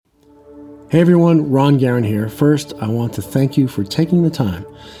Hey everyone, Ron Guerin here. First, I want to thank you for taking the time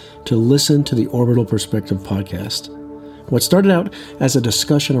to listen to the Orbital Perspective podcast. What started out as a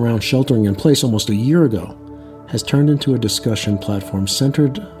discussion around sheltering in place almost a year ago has turned into a discussion platform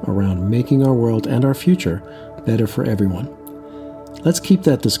centered around making our world and our future better for everyone. Let's keep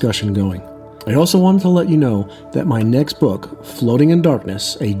that discussion going. I also wanted to let you know that my next book, Floating in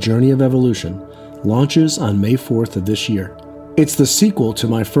Darkness, A Journey of Evolution, launches on May 4th of this year. It's the sequel to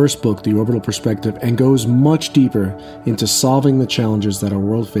my first book, The Orbital Perspective, and goes much deeper into solving the challenges that our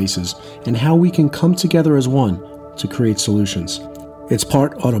world faces and how we can come together as one to create solutions. It's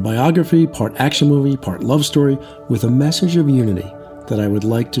part autobiography, part action movie, part love story, with a message of unity that I would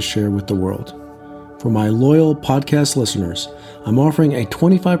like to share with the world. For my loyal podcast listeners, I'm offering a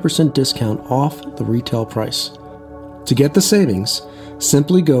 25% discount off the retail price. To get the savings,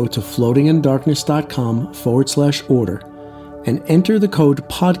 simply go to floatingindarkness.com/order and enter the code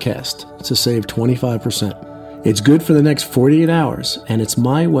PODCAST to save 25%. It's good for the next 48 hours, and it's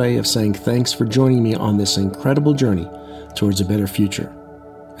my way of saying thanks for joining me on this incredible journey towards a better future.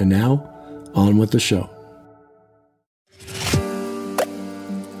 And now, on with the show.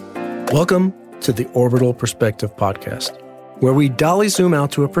 Welcome to the Orbital Perspective podcast, where we dolly zoom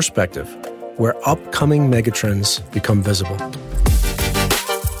out to a perspective where upcoming megatrends become visible.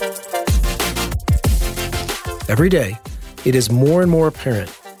 Every day, it is more and more apparent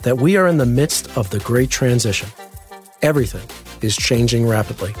that we are in the midst of the great transition. Everything is changing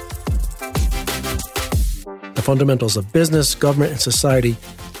rapidly. The fundamentals of business, government, and society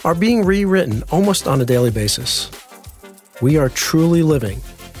are being rewritten almost on a daily basis. We are truly living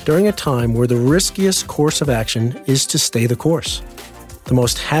during a time where the riskiest course of action is to stay the course. The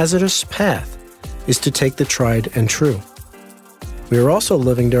most hazardous path is to take the tried and true. We are also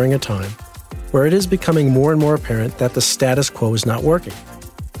living during a time where it is becoming more and more apparent that the status quo is not working.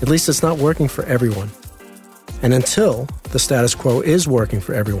 At least it's not working for everyone. And until the status quo is working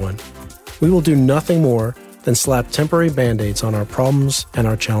for everyone, we will do nothing more than slap temporary band-aids on our problems and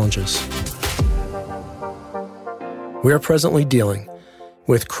our challenges. We are presently dealing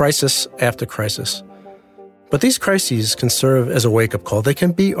with crisis after crisis. But these crises can serve as a wake-up call. They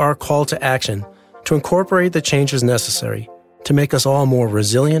can be our call to action to incorporate the changes necessary to make us all more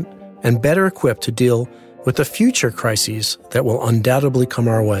resilient and better equipped to deal with the future crises that will undoubtedly come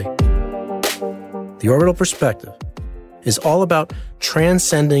our way. The Orbital Perspective is all about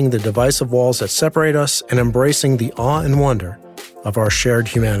transcending the divisive walls that separate us and embracing the awe and wonder of our shared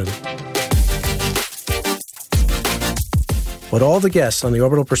humanity. What all the guests on the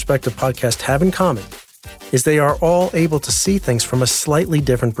Orbital Perspective podcast have in common is they are all able to see things from a slightly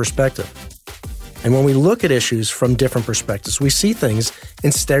different perspective. And when we look at issues from different perspectives, we see things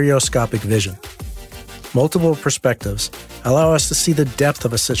in stereoscopic vision. Multiple perspectives allow us to see the depth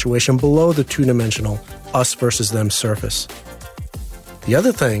of a situation below the two-dimensional us versus them surface. The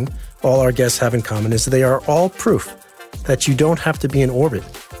other thing all our guests have in common is they are all proof that you don't have to be in orbit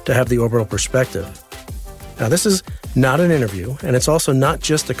to have the orbital perspective. Now, this is not an interview, and it's also not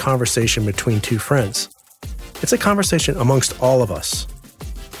just a conversation between two friends. It's a conversation amongst all of us.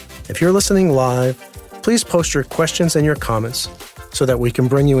 If you're listening live, please post your questions and your comments so that we can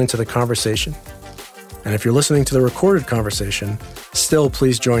bring you into the conversation. And if you're listening to the recorded conversation, still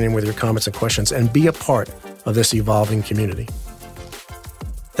please join in with your comments and questions and be a part of this evolving community.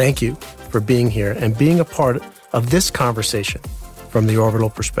 Thank you for being here and being a part of this conversation from the Orbital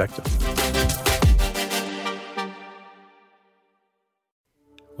Perspective.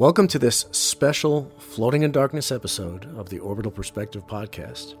 Welcome to this special Floating in Darkness episode of the Orbital Perspective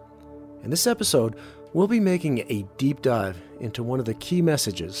podcast. In this episode, we'll be making a deep dive into one of the key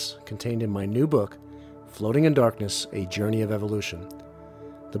messages contained in my new book, Floating in Darkness, A Journey of Evolution.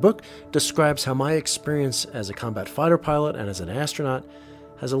 The book describes how my experience as a combat fighter pilot and as an astronaut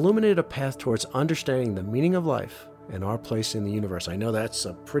has illuminated a path towards understanding the meaning of life and our place in the universe. I know that's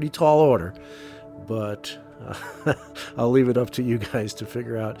a pretty tall order, but I'll leave it up to you guys to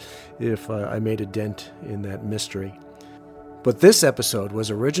figure out if I made a dent in that mystery. But this episode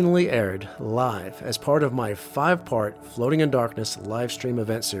was originally aired live as part of my 5-part Floating in Darkness live stream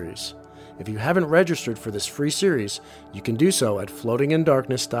event series. If you haven't registered for this free series, you can do so at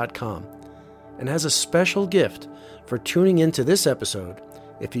floatingindarkness.com. And as a special gift for tuning into this episode,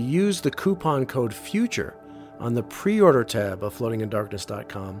 if you use the coupon code FUTURE on the pre-order tab of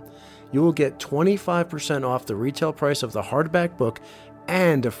floatingindarkness.com, you will get 25% off the retail price of the hardback book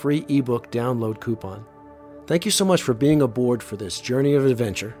and a free ebook download coupon. Thank you so much for being aboard for this journey of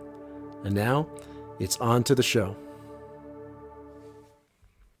adventure. And now, it's on to the show.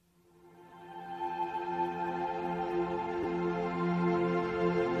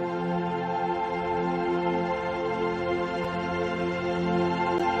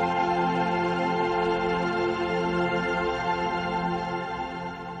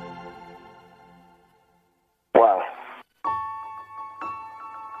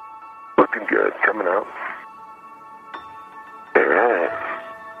 looking good. Coming out. All right.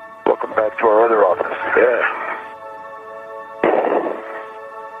 Welcome back to our other office. Yeah.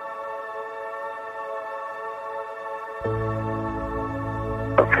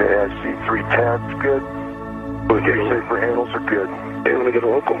 Okay, I see 3 tabs. Good. Okay, safer handles are good. Hey, let me get a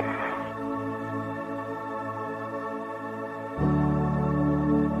local.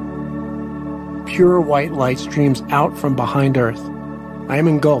 Pure white light streams out from behind Earth. I am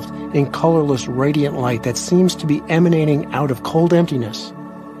engulfed in colorless, radiant light that seems to be emanating out of cold emptiness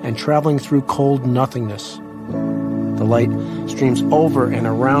and traveling through cold nothingness. The light streams over and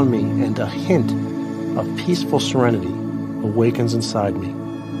around me, and a hint of peaceful serenity awakens inside me.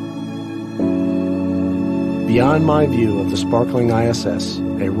 Beyond my view of the sparkling ISS,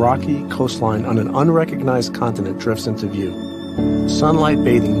 a rocky coastline on an unrecognized continent drifts into view. Sunlight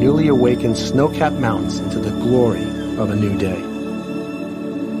bathing newly awakened snow-capped mountains into the glory of a new day.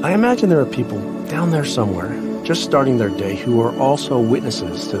 I imagine there are people down there somewhere, just starting their day, who are also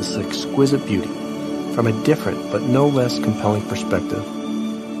witnesses to this exquisite beauty from a different but no less compelling perspective.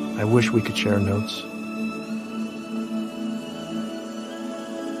 I wish we could share notes.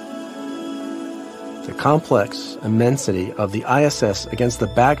 The complex immensity of the ISS against the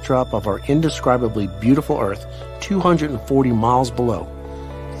backdrop of our indescribably beautiful Earth 240 miles below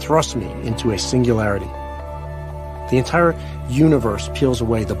thrusts me into a singularity. The entire universe peels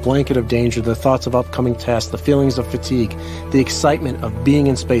away the blanket of danger, the thoughts of upcoming tasks, the feelings of fatigue, the excitement of being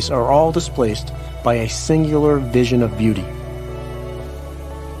in space are all displaced by a singular vision of beauty.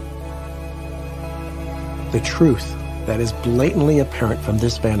 The truth that is blatantly apparent from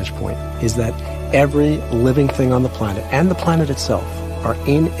this vantage point is that every living thing on the planet and the planet itself are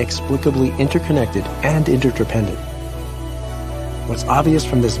inexplicably interconnected and interdependent. What's obvious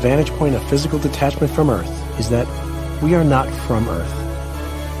from this vantage point of physical detachment from Earth is that we are not from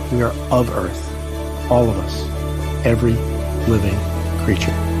Earth. We are of Earth. All of us. Every living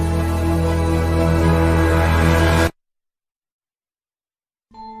creature.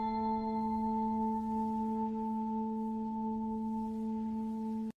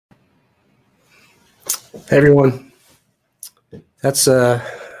 Hey everyone. That's a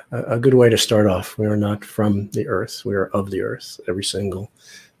good way to start off. We are not from the Earth. We are of the Earth. Every single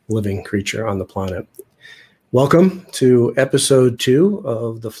living creature on the planet. Welcome to episode 2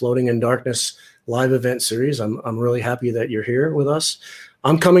 of the Floating in Darkness live event series. I'm really happy that you're here with us.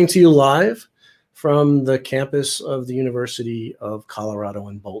 I'm coming to you live from the campus of the University of Colorado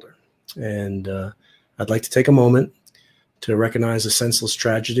in Boulder. And I'd like to take a moment to recognize a senseless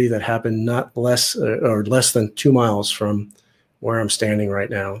tragedy that happened not less than 2 miles from where I'm standing right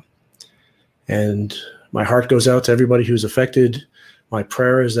now. And my heart goes out to everybody who's affected. My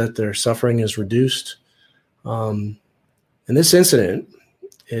prayer is that their suffering is reduced. And this incident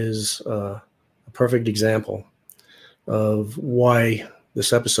is a perfect example of why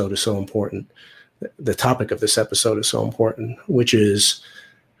this episode is so important. The topic of this episode is so important, which is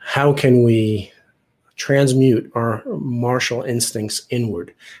how can we transmute our martial instincts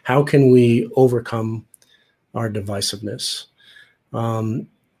inward? How can we overcome our divisiveness?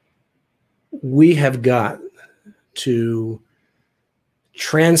 We have got to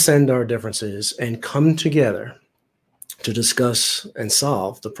transcend our differences and come together to discuss and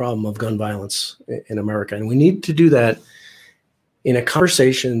solve the problem of gun violence in America. And we need to do that in a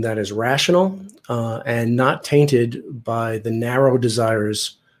conversation that is rational and not tainted by the narrow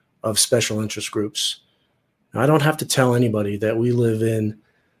desires of special interest groups. Now, I don't have to tell anybody that we live in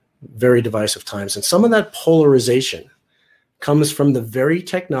very divisive times. And some of that polarization comes from the very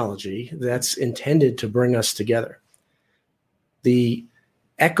technology that's intended to bring us together. The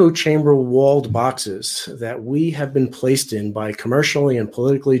echo chamber walled boxes that we have been placed in by commercially and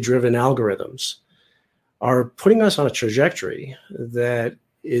politically driven algorithms are putting us on a trajectory that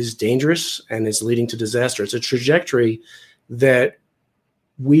is dangerous and is leading to disaster. It's a trajectory that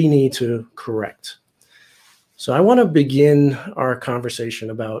we need to correct. So I want to begin our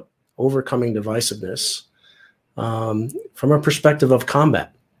conversation about overcoming divisiveness from a perspective of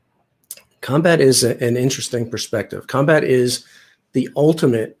combat. Combat is an interesting perspective. Combat is the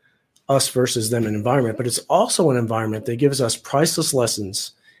ultimate us versus them environment, but it's also an environment that gives us priceless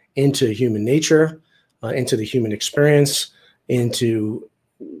lessons into human nature, into the human experience, into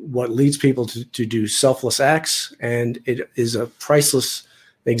what leads people to do selfless acts, and it is a priceless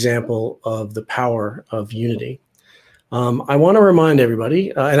example of the power of unity. I want to remind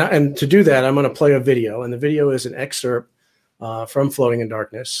everybody, and to do that, I'm going to play a video, and the video is an excerpt from Floating in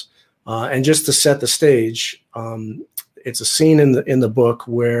Darkness. And just to set the stage, it's a scene in the book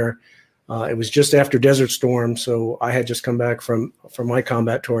where It was just after Desert Storm, so I had just come back from my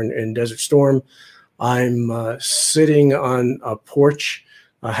combat tour in Desert Storm. I'm sitting on a porch,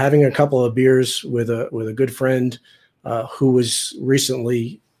 having a couple of beers with a good friend who was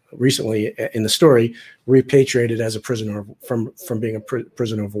recently in the story repatriated as a prisoner from being a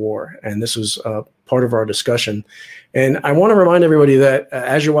prisoner of war, and this was part of our discussion. And I want to remind everybody that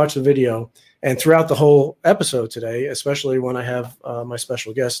as you watch the video and throughout the whole episode today, especially when I have my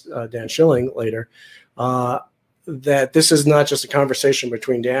special guest Dan Schilling later, that this is not just a conversation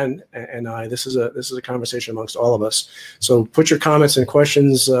between Dan and I. This is a conversation amongst all of us. So put your comments and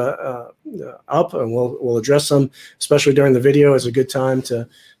questions up, and we'll address them. Especially during the video, is a good time to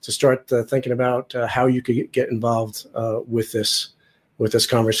start thinking about how you could get involved with this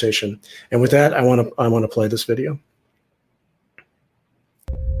conversation. And with that, I want to play this video.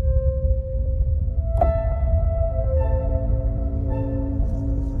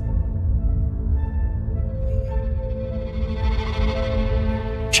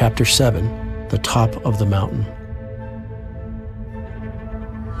 Chapter 7, The Top of the Mountain.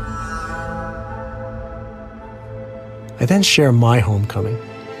 I then share my homecoming.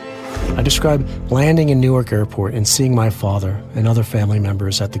 I describe landing in Newark Airport and seeing my father and other family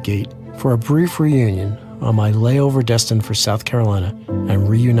members at the gate for a brief reunion on my layover destined for South Carolina and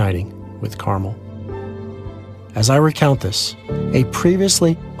reuniting with Carmel. As I recount this, a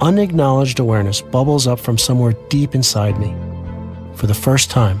previously unacknowledged awareness bubbles up from somewhere deep inside me. For the first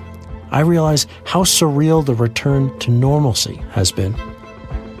time, I realize how surreal the return to normalcy has been.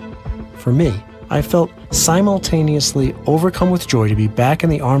 For me, I felt simultaneously overcome with joy to be back in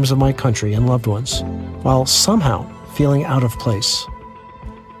the arms of my country and loved ones, while somehow feeling out of place.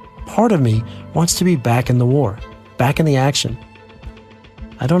 Part of me wants to be back in the war, back in the action.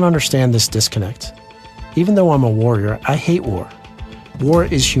 I don't understand this disconnect. Even though I'm a warrior, I hate war. War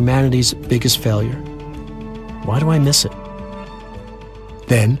is humanity's biggest failure. Why do I miss it?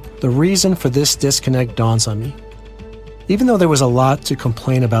 Then, the reason for this disconnect dawns on me. Even though there was a lot to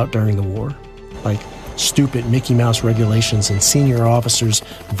complain about during the war, like stupid Mickey Mouse regulations and senior officers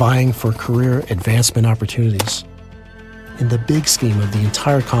vying for career advancement opportunities, in the big scheme of the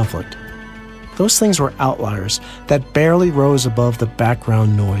entire conflict, those things were outliers that barely rose above the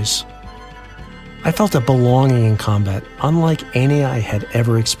background noise. I felt a belonging in combat unlike any I had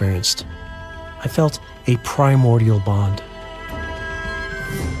ever experienced. I felt a primordial bond.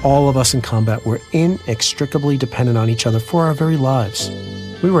 All of us in combat were inextricably dependent on each other for our very lives.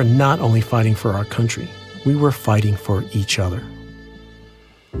 We were not only fighting for our country, we were fighting for each other.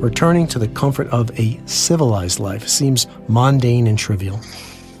 Returning to the comfort of a civilized life seems mundane and trivial.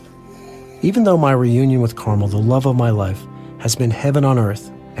 Even though my reunion with Carmel, the love of my life, has been heaven on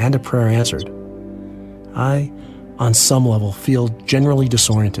earth and a prayer answered, I, on some level, feel generally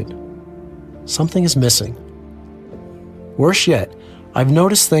disoriented. Something is missing. Worse yet, I've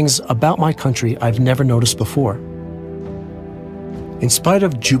noticed things about my country I've never noticed before. In spite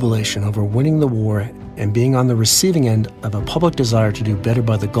of jubilation over winning the war and being on the receiving end of a public desire to do better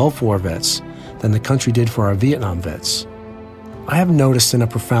by the Gulf War vets than the country did for our Vietnam vets, I have noticed in a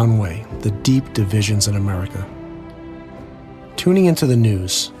profound way the deep divisions in America. Tuning into the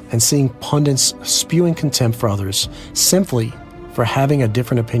news and seeing pundits spewing contempt for others simply for having a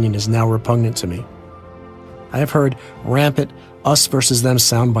different opinion is now repugnant to me. I have heard rampant us versus them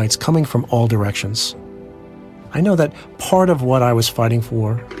sound bites coming from all directions. I know that part of what I was fighting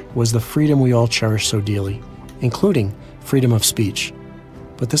for was the freedom we all cherish so dearly, including freedom of speech.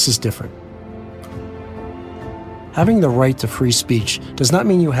 But this is different. Having the right to free speech does not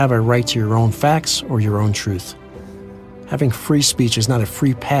mean you have a right to your own facts or your own truth. Having free speech is not a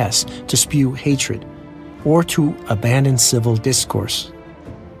free pass to spew hatred or to abandon civil discourse.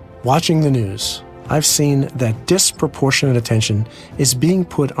 Watching the news, I've seen that disproportionate attention is being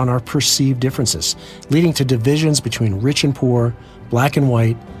put on our perceived differences, leading to divisions between rich and poor, black and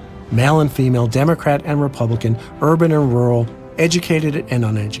white, male and female, Democrat and Republican, urban and rural, educated and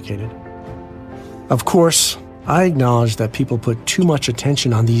uneducated. Of course, I acknowledge that people put too much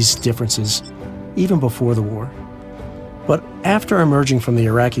attention on these differences even before the war. But after emerging from the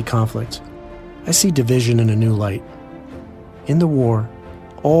Iraqi conflict, I see division in a new light. In the war,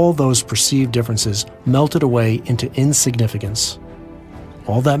 all those perceived differences melted away into insignificance.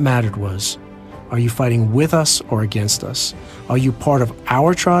 All that mattered was, are you fighting with us or against us? Are you part of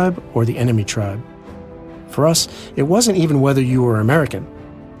our tribe or the enemy tribe? For us, it wasn't even whether you were American.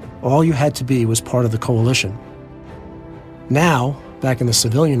 All you had to be was part of the coalition. Now, back in the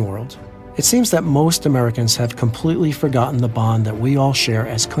civilian world, it seems that most Americans have completely forgotten the bond that we all share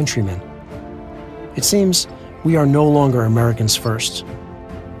as countrymen. It seems we are no longer Americans first.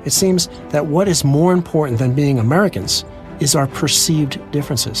 It seems that what is more important than being Americans is our perceived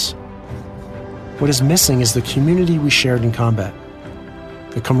differences. What is missing is the community we shared in combat,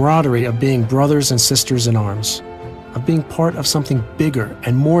 the camaraderie of being brothers and sisters in arms, of being part of something bigger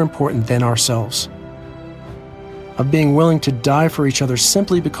and more important than ourselves, of being willing to die for each other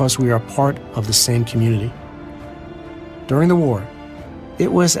simply because we are part of the same community. During the war,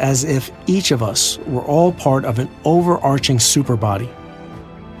 it was as if each of us were all part of an overarching superbody.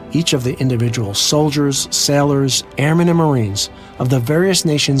 Each of the individual soldiers, sailors, airmen, and Marines of the various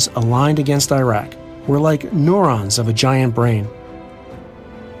nations aligned against Iraq were like neurons of a giant brain.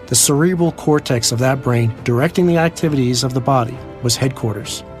 The cerebral cortex of that brain directing the activities of the body was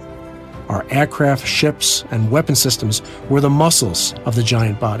headquarters. Our aircraft, ships, and weapon systems were the muscles of the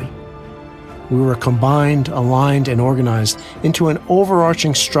giant body. We were combined, aligned, and organized into an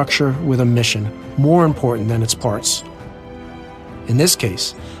overarching structure with a mission more important than its parts. In this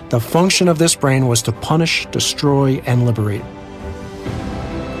case, the function of this brain was to punish, destroy, and liberate.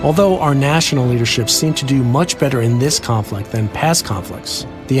 Although our national leadership seemed to do much better in this conflict than past conflicts,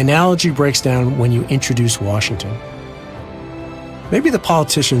 the analogy breaks down when you introduce Washington. Maybe the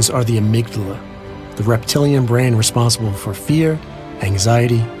politicians are the amygdala, the reptilian brain responsible for fear,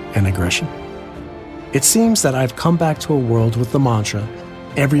 anxiety, and aggression. It seems that I've come back to a world with the mantra,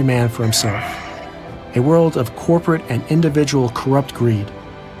 every man for himself. A world of corporate and individual corrupt greed.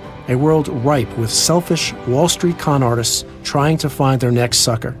 A world ripe with selfish Wall Street con artists trying to find their next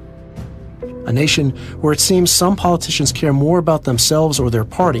sucker. A nation where it seems some politicians care more about themselves or their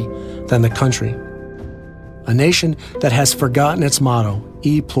party than the country. A nation that has forgotten its motto,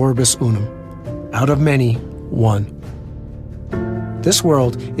 E pluribus unum, out of many, one. This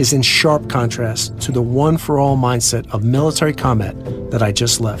world is in sharp contrast to the one-for-all mindset of military combat that I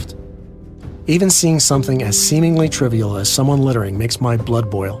just left. Even seeing something as seemingly trivial as someone littering makes my blood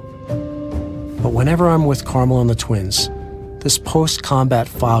boil. But whenever I'm with Carmel and the twins, this post-combat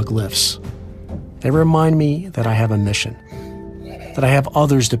fog lifts. They remind me that I have a mission, that I have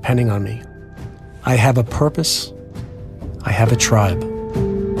others depending on me. I have a purpose. I have a tribe.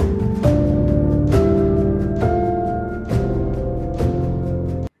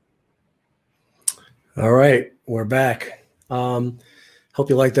 All right, we're back. Hope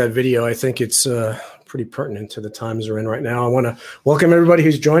you like that video. I think it's pretty pertinent to the times we're in right now. I want to welcome everybody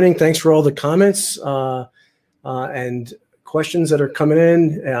who's joining. Thanks for all the comments and questions that are coming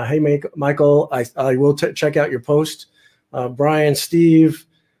in. Hey, Michael, I will check out your post. Brian, Steve,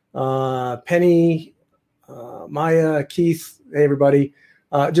 Penny, Maya, Keith, hey, everybody.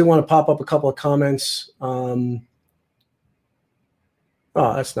 I do want to pop up a couple of comments.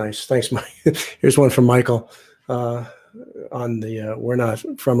 Oh, that's nice. Thanks, Mike. Here's one from Michael on the we're not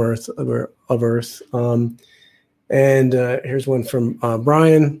from Earth, we're of Earth. And here's one from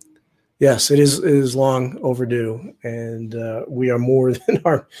Brian. Yes, it is long overdue, and we are more than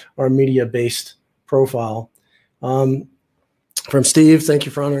our media-based profile. From Steve, thank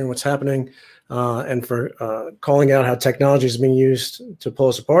you for honoring what's happening and for calling out how technology is being used to pull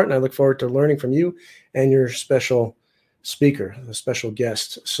us apart. And I look forward to learning from you and your special speaker, the special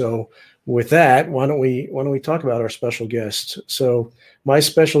guest. So with that, why don't we talk about our special guest? So my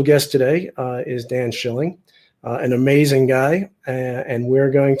special guest today is Dan Schilling, an amazing guy, and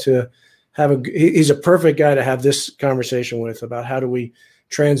we're going to he's a perfect guy to have this conversation with about how do we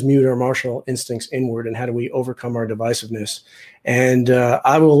transmute our martial instincts inward and how do we overcome our divisiveness. And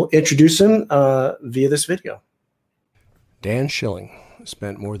I will introduce him via this video. Dan Schilling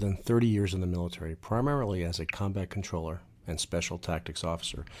spent more than 30 years in the military, primarily as a combat controller and special tactics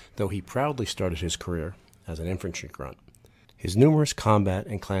officer, though he proudly started his career as an infantry grunt. His numerous combat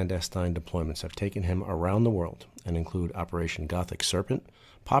and clandestine deployments have taken him around the world and include Operation Gothic Serpent,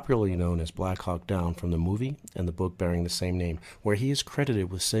 popularly known as Black Hawk Down from the movie and the book bearing the same name, where he is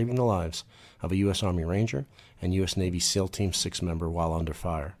credited with saving the lives of a U.S. Army Ranger and U.S. Navy SEAL Team 6 member while under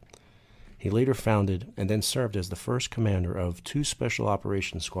fire. He later founded and then served as the first commander of 2 special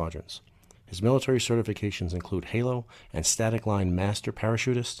operations squadrons. His military certifications include Halo and Static Line Master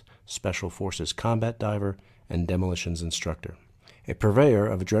Parachutist, Special Forces Combat Diver, and Demolitions Instructor. A purveyor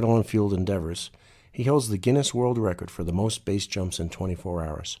of adrenaline-fueled endeavors, he holds the Guinness World Record for the most base jumps in 24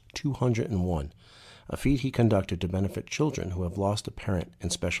 hours, 201, a feat he conducted to benefit children who have lost a parent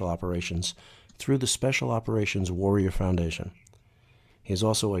in special operations through the Special Operations Warrior Foundation. He is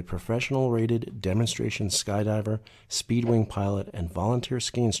also a professional-rated demonstration skydiver, speedwing pilot, and volunteer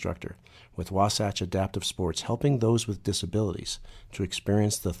ski instructor with Wasatch Adaptive Sports, helping those with disabilities to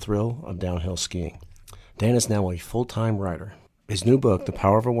experience the thrill of downhill skiing. Dan is now a full-time writer, His new book, The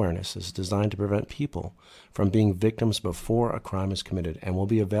Power of Awareness, is designed to prevent people from being victims before a crime is committed and will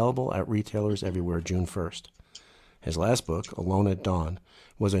be available at retailers everywhere June 1st. His last book, Alone at Dawn,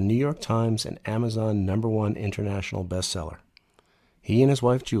 was a New York Times and Amazon #1 international bestseller. He and his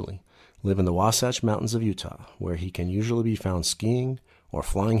wife, Julie, live in the Wasatch Mountains of Utah, where he can usually be found skiing or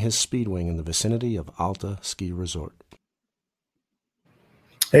flying his Speedwing in the vicinity of Alta Ski Resort.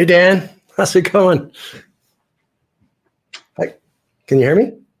 Hey, Dan. How's it going? Hi. Can you hear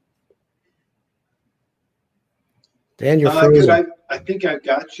me? Dan, you're frozen. Good. I think I've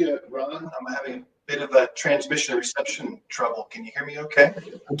got you, Ron. I'm having a bit of a transmission reception trouble. Can you hear me okay?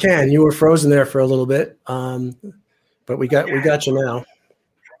 I can. You were frozen there for a little bit, but we got you now.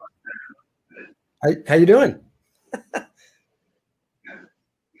 How you doing?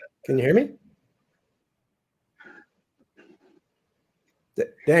 Can you hear me?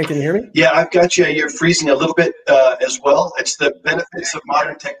 Dan, can you hear me? Yeah, I've got you. You're freezing a little bit as well. It's the benefits of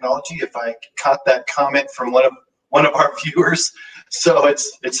modern technology. If I caught that comment from one of our viewers, so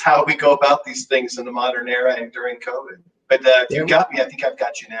it's how we go about these things in the modern era and during COVID. But if you got me, I think I've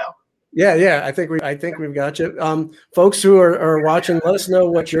got you now. Yeah. I think we've got you. Folks who are watching, let us know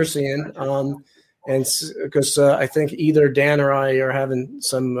what you're seeing. And because I think either Dan or I are having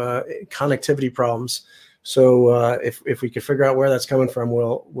some connectivity problems. So if we could figure out where that's coming from,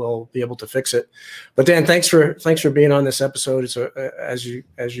 we'll be able to fix it. But Dan, thanks for being on this episode. It's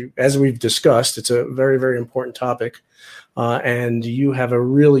as we've discussed, it's a very, very important topic, and you have a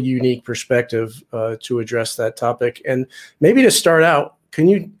really unique perspective to address that topic. And maybe to start out, can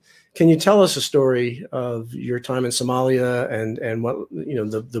you tell us a story of your time in Somalia and what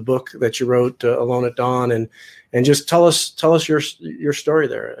the book that you wrote, Alone at Dawn, and just tell us your story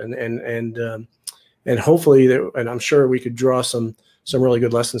there and hopefully, and I'm sure we could draw some really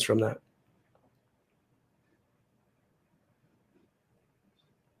good lessons from that.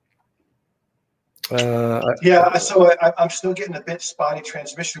 So I'm still getting a bit spotty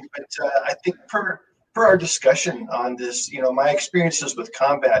transmission, but I think per our discussion on this, my experiences with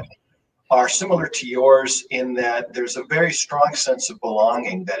combat are similar to yours in that there's a very strong sense of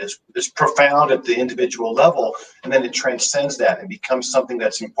belonging that is profound at the individual level, and then it transcends that and becomes something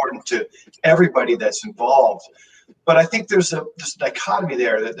that's important to everybody that's involved. But I think there's this dichotomy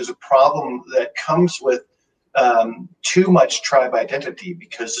there, that there's a problem that comes with too much tribe identity,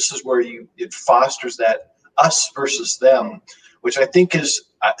 because this is where it fosters that us versus them, which I think is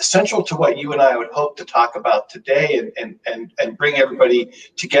central to what you and I would hope to talk about today and bring everybody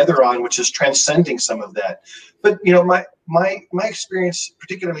together on, which is transcending some of that. But my experience,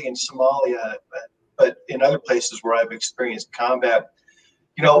 particularly in Somalia, but in other places where I've experienced combat,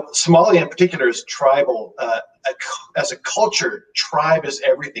 Somalia in particular is tribal. As a culture, tribe is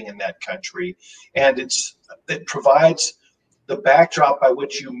everything in that country, and it provides the backdrop by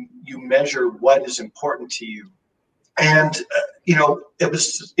which you measure what is important to you. And, it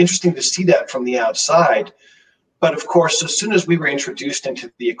was interesting to see that from the outside. But of course, as soon as we were introduced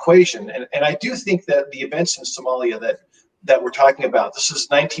into the equation, and I do think that the events in Somalia that we're talking about, this is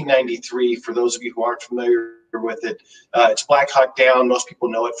 1993, for those of you who aren't familiar with it. It's Black Hawk Down. Most people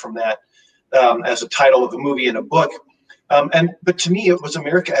know it from that as a title of a movie and a book. But to me, it was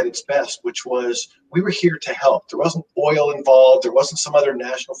America at its best, which was we were here to help. There wasn't oil involved. There wasn't some other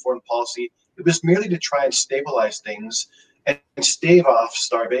national foreign policy. It was merely to try and stabilize things and stave off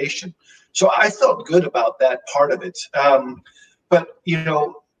starvation. So I felt good about that part of it. But,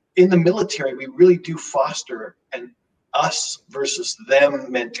 in the military, we really do foster an us versus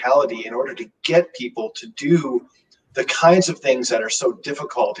them mentality in order to get people to do the kinds of things that are so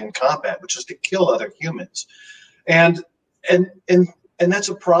difficult in combat, which is to kill other humans. And that's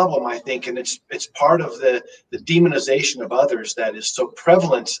a problem, I think, and it's part of the demonization of others that is so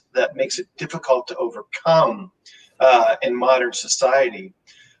prevalent that makes it difficult to overcome in modern society.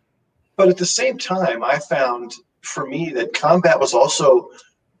 But at the same time, I found for me that combat was also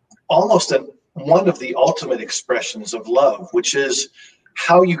almost one of the ultimate expressions of love, which is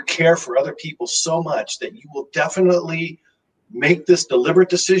how you care for other people so much that you will definitely make this deliberate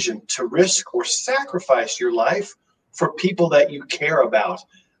decision to risk or sacrifice your life for people that you care about.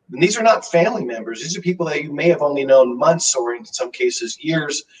 And these are not family members. These are people that you may have only known months or in some cases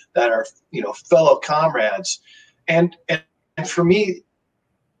years, that are, fellow comrades. And for me,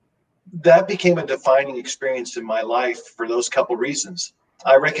 that became a defining experience in my life for those couple reasons.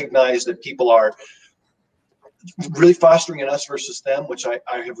 I recognize that people are really fostering an us versus them, which I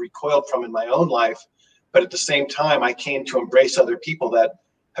have recoiled from in my own life. But at the same time, I came to embrace other people that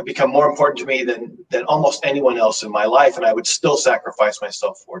have become more important to me than almost anyone else in my life, and I would still sacrifice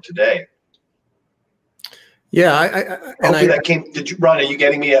myself for today. Yeah, Hopefully that came. Did you, Ron? Are you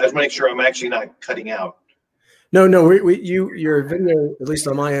getting me? I just want to make sure I'm actually not cutting out. No, your video, at least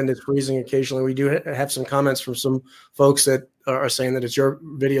on my end, is freezing occasionally. We do have some comments from some folks that are saying that it's your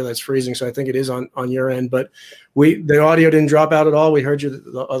video that's freezing. So I think it is on your end, but the audio didn't drop out at all. We heard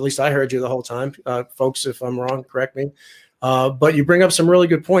you, at least I heard you the whole time. Folks, if I'm wrong, correct me. But you bring up some really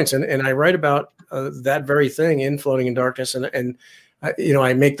good points, and I write about that very thing in Floating in Darkness, and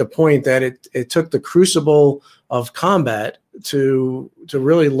I make the point that it took the crucible of combat to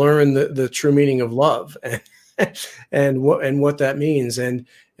really learn the true meaning of love and what that means, and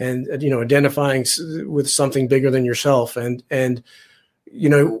identifying with something bigger than yourself, and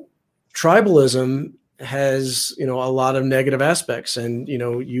tribalism has a lot of negative aspects, and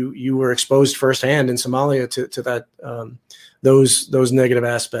you were exposed firsthand in Somalia to that those negative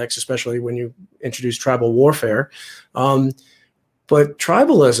aspects, especially when you introduce tribal warfare. But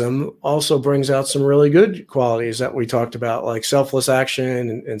tribalism also brings out some really good qualities that we talked about, like selfless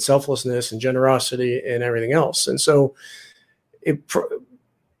action and selflessness and generosity and everything else. And so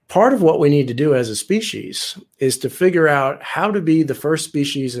part of what we need to do as a species is to figure out how to be the first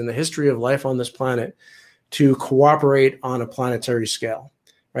species in the history of life on this planet to cooperate on a planetary scale,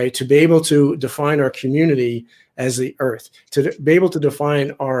 right? To be able to define our community as the Earth, to be able to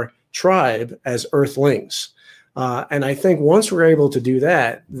define our tribe as Earthlings. And I think once we're able to do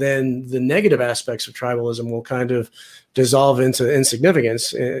that, then the negative aspects of tribalism will kind of dissolve into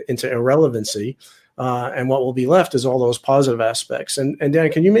insignificance, into irrelevancy. And what will be left is all those positive aspects. And Dan,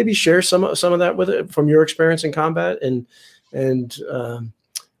 can you maybe share some of that with it from your experience in combat and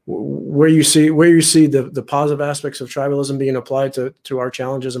where you see the positive aspects of tribalism being applied to our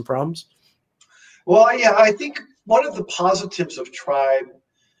challenges and problems? Well, yeah, I think one of the positives of tribe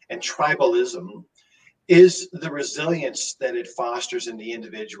and tribalism is the resilience that it fosters in the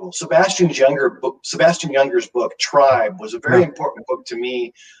individual. Sebastian Junger's book, Tribe, was a very important book to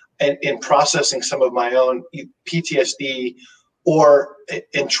me in processing some of my own PTSD, or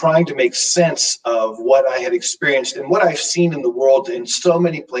in trying to make sense of what I had experienced and what I've seen in the world in so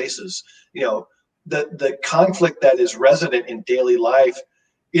many places. The conflict that is resident in daily life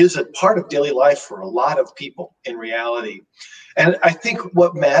is a part of daily life for a lot of people in reality. And I think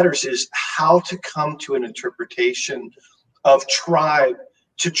what matters is how to come to an interpretation of tribe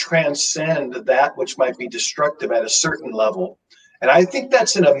to transcend that which might be destructive at a certain level. And I think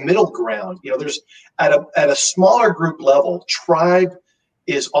that's in a middle ground. There's at a smaller group level, tribe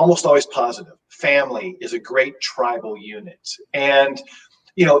is almost always positive. Family is a great tribal unit. And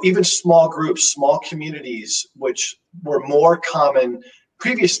even small groups, small communities, which were more common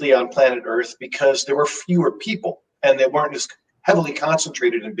previously on planet Earth because there were fewer people and they weren't as heavily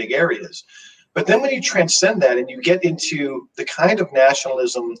concentrated in big areas. But then when you transcend that and you get into the kind of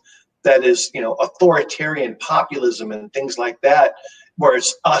nationalism that is, authoritarian populism and things like that, where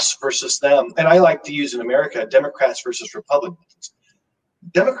it's us versus them. And I like to use in America, Democrats versus Republicans.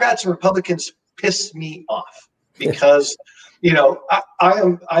 Democrats and Republicans piss me off because,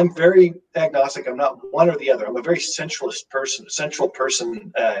 I'm very agnostic. I'm not one or the other. I'm a very central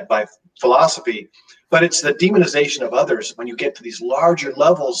person by philosophy. But it's the demonization of others when you get to these larger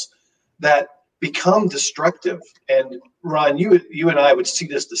levels that become destructive. And Ron, you and I would see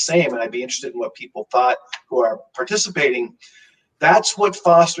this the same, and I'd be interested in what people thought who are participating. That's what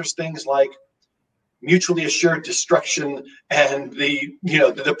fosters things like mutually assured destruction and the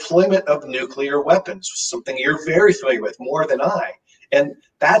deployment of nuclear weapons, something you're very familiar with more than I. And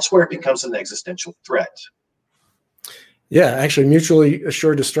that's where it becomes an existential threat. Yeah, actually, mutually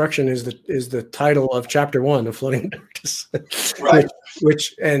assured destruction is the title of chapter 1 of Floating in Darkness. Right.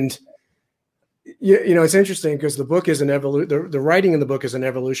 It's interesting because the book is an the writing in the book is an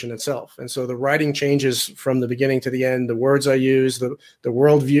evolution itself, and so the writing changes from the beginning to the end. The words I use, the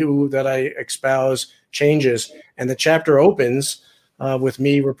worldview that I espouse changes, and the chapter opens with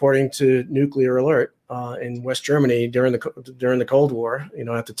me reporting to nuclear alert in West Germany during the Cold War.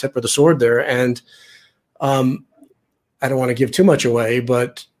 At the tip of the sword there, and I don't want to give too much away,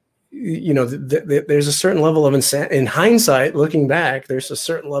 but there's a certain level of insanity. In hindsight, looking back, there's a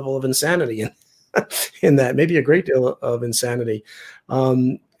certain level of insanity in that, maybe a great deal of insanity.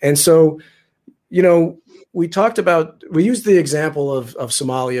 And so, we used the example of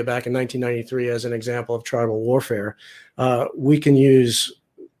Somalia back in 1993 as an example of tribal warfare. We can use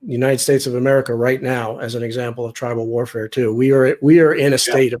the United States of America right now as an example of tribal warfare too. We are in a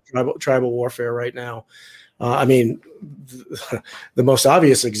state of tribal warfare right now. The most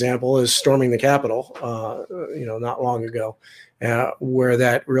obvious example is storming the Capitol, not long ago, where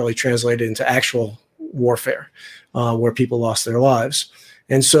that really translated into actual warfare, where people lost their lives.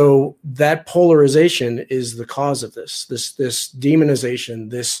 And so that polarization is the cause of this demonization,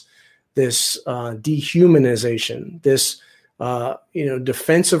 this dehumanization, this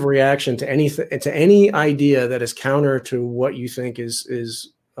defensive reaction to any idea that is counter to what you think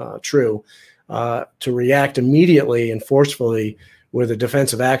is true, to react immediately and forcefully with a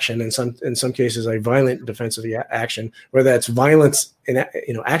defensive action, in some cases a violent defensive action, whether that's violence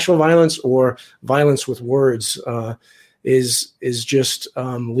actual violence or violence with words, is just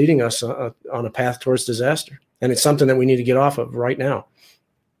leading us on a path towards disaster, and it's something that we need to get off of right now.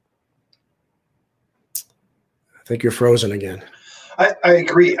 I think you're frozen again. I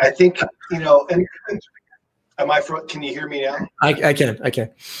agree. I think and am I frozen? Can you hear me now? I can.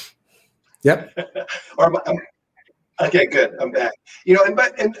 Yep. Okay, good. I'm back.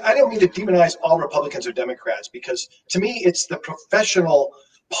 And I don't mean to demonize all Republicans or Democrats, because to me, it's the professional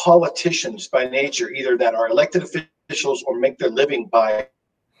politicians by nature, either that are elected officials or make their living by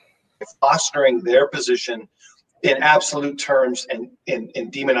fostering their position in absolute terms and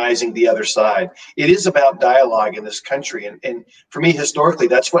demonizing the other side. It is about dialogue in this country. And for me, historically,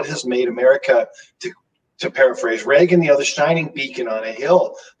 that's what has made America, to paraphrase Reagan, the shining beacon on a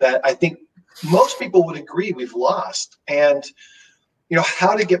hill that I think most people would agree we've lost. And,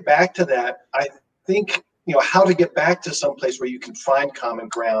 how to get back to that, I think, how to get back to some place where you can find common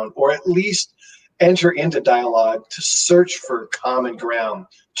ground, or at least enter into dialogue to search for common ground,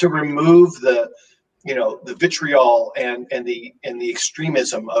 to remove the vitriol and the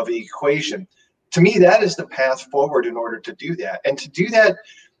extremism of the equation. To me, that is the path forward in order to do that. And to do that,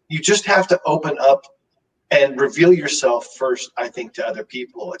 you just have to open up and reveal yourself first, I think, to other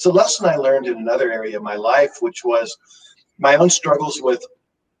people. It's a lesson I learned in another area of my life, which was my own struggles with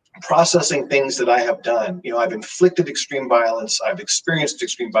processing things that I have done. I've inflicted extreme violence, I've experienced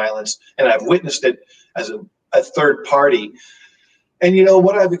extreme violence, and I've witnessed it as a third party. And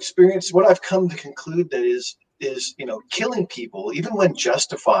what I've experienced, what I've come to conclude that is killing people, even when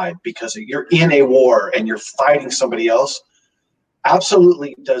justified, because you're in a war and you're fighting somebody else,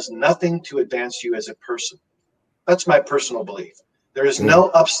 absolutely does nothing to advance you as a person. That's my personal belief. There is no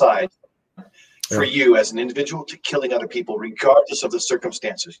upside for you as an individual to killing other people, regardless of the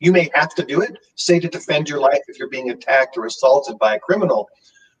circumstances. You may have to do it, say, to defend your life if you're being attacked or assaulted by a criminal,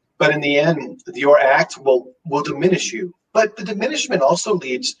 but in the end, your act will diminish you. But the diminishment also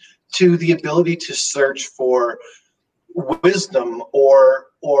leads to the ability to search for wisdom or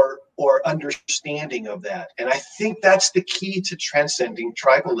understanding of that. And I think that's the key to transcending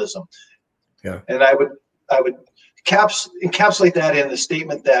tribalism. Yeah. And I would encapsulate that in the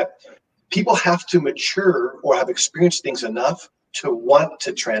statement that people have to mature or have experienced things enough to want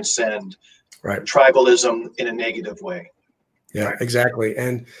to transcend tribalism in a negative way. Yeah, exactly.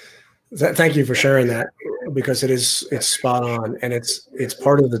 And thank you for sharing that, because it's spot on, and it's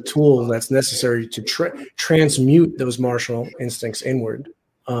part of the tool that's necessary to transmute those martial instincts inward.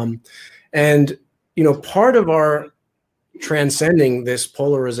 And part of our transcending this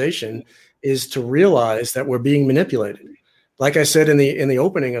polarization is to realize that we're being manipulated. Like I said in the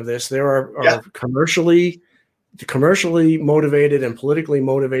opening of this, there are commercially motivated and politically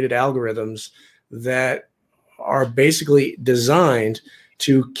motivated algorithms that are basically designed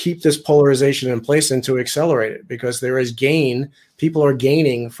to keep this polarization in place and to accelerate it, because there is gain. People are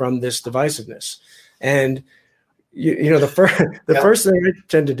gaining from this divisiveness. And the first thing I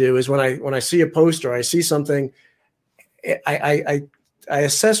tend to do is when I see a post or I see something, I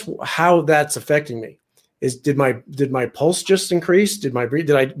assess how that's affecting me. Did my pulse just increase? Did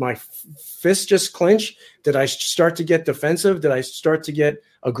my fist just clench? Did I start to get defensive? Did I start to get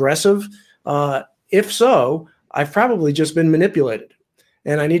aggressive? If so, I've probably just been manipulated,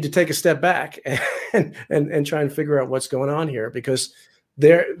 and I need to take a step back and try and figure out what's going on here, because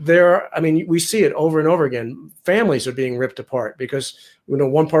we see it over and over again. Families are being ripped apart because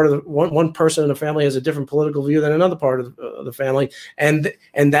one person in the family has a different political view than another part of the family, and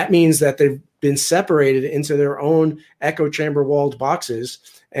that means that they've been separated into their own echo chamber walled boxes,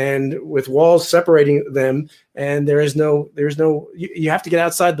 and with walls separating them, and there's no you have to get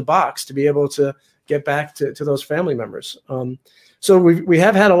outside the box to be able to get back to those family members. So we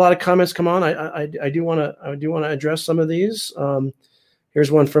have had a lot of comments come on. I do want to address some of these.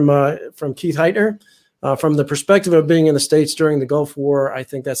 Here's one from Keith Heitner. From the perspective of being in the States during the Gulf War, I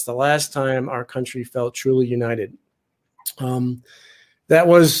think that's the last time our country felt truly united. That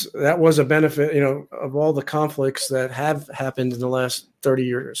was a benefit, of all the conflicts that have happened in the last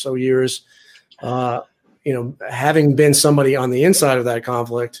 30 or so years. Having been somebody on the inside of that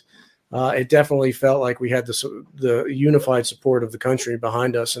conflict, it definitely felt like we had the unified support of the country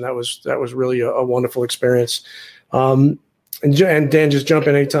behind us, and that was really a wonderful experience. And Dan, just jump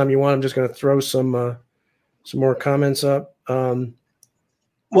in anytime you want. I'm just going to throw some more comments up.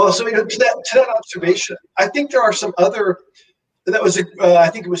 Well, so to that observation, I think there are some other. That was I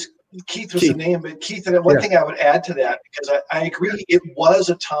think it was Keith was the name, but Keith. And one thing I would add to that, because I agree, it was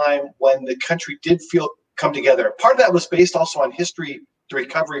a time when the country did come together. Part of that was based also on history, the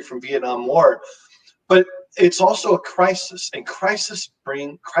recovery from Vietnam War, but it's also a crisis, and crises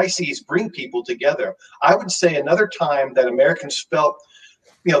bring people together. I would say another time that Americans felt,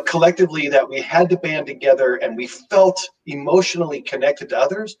 collectively, that we had to band together and we felt emotionally connected to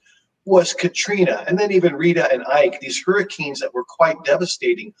others was Katrina, and then even Rita and Ike. These hurricanes that were quite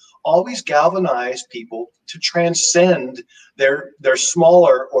devastating always galvanized people to transcend their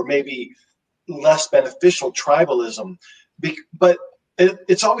smaller or maybe less beneficial tribalism. But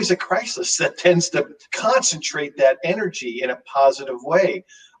it's always a crisis that tends to concentrate that energy in a positive way.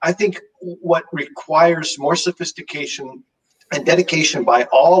 I think what requires more sophistication and dedication by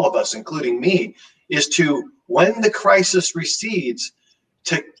all of us, including me, is to, when the crisis recedes,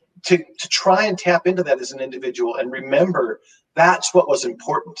 to try and tap into that as an individual and remember that's what was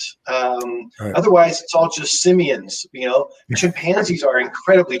important. Right. Otherwise, it's all just simians. Chimpanzees are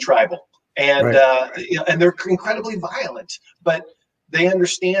incredibly tribal, and right. And they're incredibly violent, but they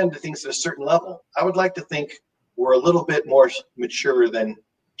understand things at a certain level. I would like to think we're a little bit more mature than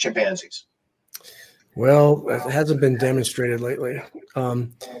chimpanzees. Well, it hasn't been demonstrated lately.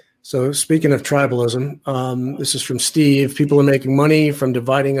 So speaking of tribalism, this is from Steve. People are making money from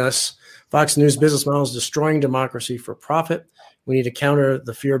dividing us. Fox News business model is destroying democracy for profit. We need to counter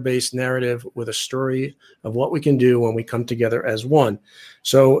the fear-based narrative with a story of what we can do when we come together as one.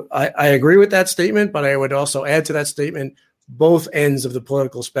 So I agree with that statement, but I would also add to that statement, both ends of the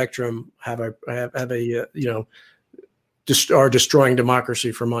political spectrum are destroying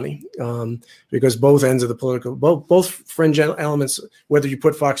democracy for money, because both ends of the political, both fringe elements, whether you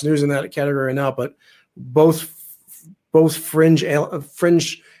put Fox News in that category or not, but both fringe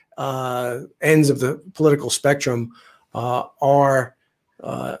ends of the political spectrum are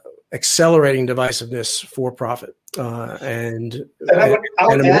accelerating divisiveness for profit and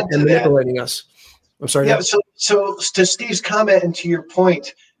manipulating us. I'm sorry. Yeah. So to Steve's comment and to your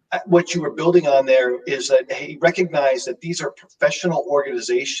point, what you were building on there is that he recognized that these are professional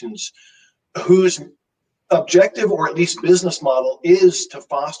organizations whose objective, or at least business model, is to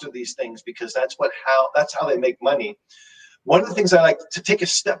foster these things, because that's how they make money. One of the things I like to take a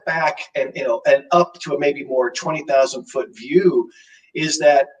step back and up to a maybe more 20,000 foot view is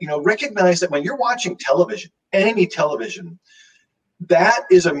that recognize that when you're watching television, any television, that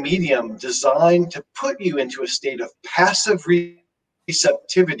is a medium designed to put you into a state of passive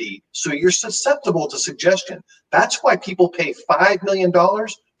receptivity, so you're susceptible to suggestion. That's why people pay $5 million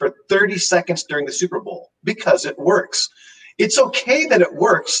for 30 seconds during the Super Bowl, because it works. It's okay that it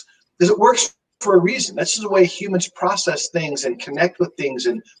works, because it works for a reason. That's the way humans process things and connect with things,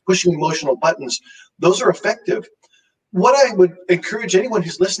 and pushing emotional buttons. Those are effective. What I would encourage anyone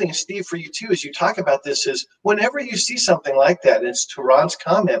who's listening, and Steve, for you too, as you talk about this, is whenever you see something like that, and it's to Ron's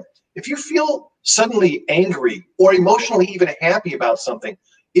comment, if you feel suddenly angry or emotionally even happy about something,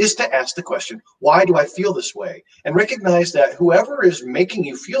 is to ask the question, why do I feel this way? And recognize that whoever is making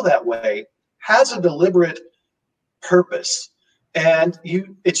you feel that way has a deliberate purpose. And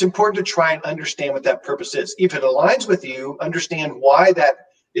it's important to try and understand what that purpose is. If it aligns with you, understand why that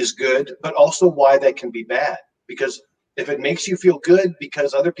is good, but also why that can be bad. Because if it makes you feel good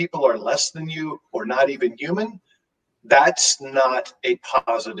because other people are less than you or not even human, that's not a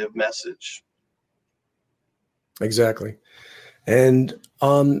positive message. Exactly. And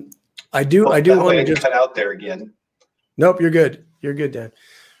I do want to just cut out there again. Nope, you're good. You're good, Dan.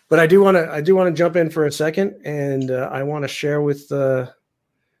 But I do want to jump in for a second, and I want to share with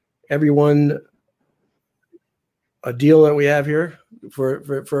everyone a deal that we have here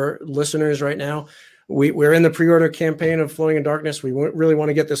for listeners right now. We're in the pre-order campaign of Floating in Darkness. We really want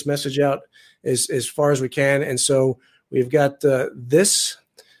to get this message out as far as we can. And so we've got this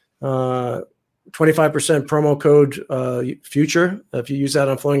 25% promo code future. If you use that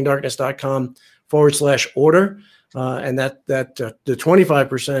on floatingdarkness.com/order, and that the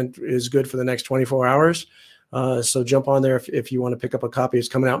 25% is good for the next 24 hours. So jump on there if you want to pick up a copy. It's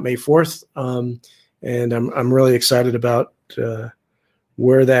coming out May 4th. And I'm really excited about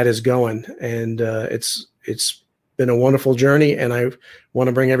where that is going, and it's been a wonderful journey, and I want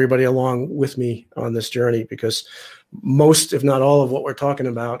to bring everybody along with me on this journey, because most, if not all, of what we're talking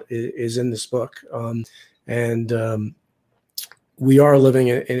about is in this book, and we are living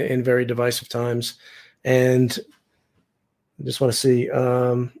in very divisive times. And I just want to see,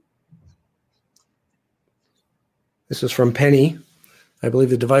 This is from Penny. I believe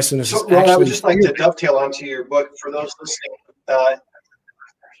the divisiveness So, is Ron, actually. I would just like to dovetail onto your book for those listening.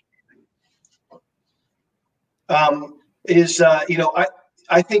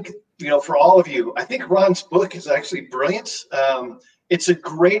 I think, for all of you, I think Ron's book is actually brilliant. It's a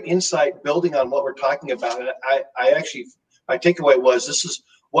great insight building on what we're talking about. And my takeaway was this is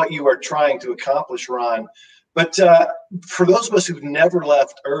what you are trying to accomplish, Ron. But for those of us who've never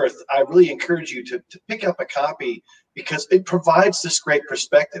left Earth, I really encourage you to pick up a copy because it provides this great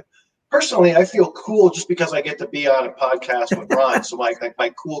perspective. Personally, I feel cool just because I get to be on a podcast with Ron. So my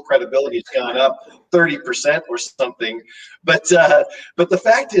cool credibility has gone up 30% or something. But the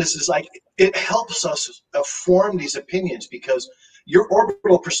fact is like it helps us form these opinions because your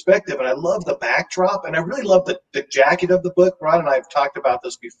orbital perspective, and I love the backdrop, and I really love the jacket of the book. Ron and I have talked about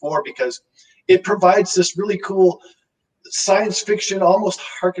this before because it provides this really cool science fiction, almost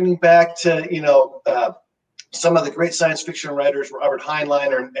harkening back to, some of the great science fiction writers, Robert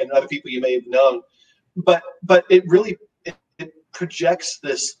Heinlein and other people you may have known. But it really it projects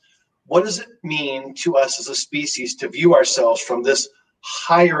this, what does it mean to us as a species to view ourselves from this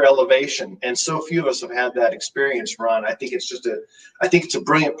higher elevation? And so few of us have had that experience, Ron. I think it's a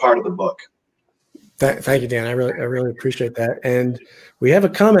brilliant part of the book. Thank you, Dan. I really appreciate that. And we have a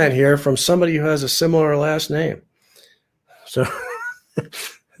comment here from somebody who has a similar last name. So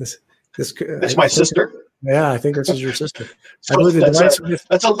that's my sister. Yeah, I think this is your sister. So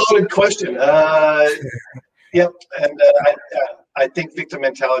that's a loaded question. Yep, and I think victim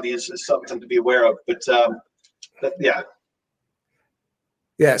mentality is something to be aware of. But yeah.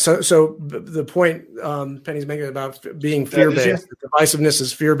 Yeah. So the point Penny's making about being fear-based, divisiveness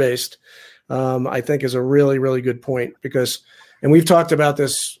is fear-based, I think is a really, really good point because, and we've talked about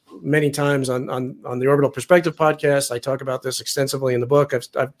this many times on the Orbital Perspective podcast. I talk about this extensively in the book.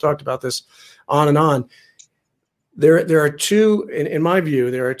 I've talked about this on and on. There are two, in my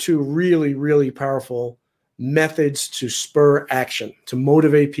view, there are two really, really powerful methods to spur action, to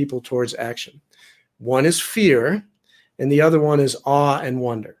motivate people towards action. One is fear, and the other one is awe and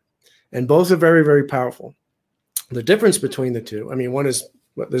wonder. And both are very, very powerful. The difference between the two, I mean,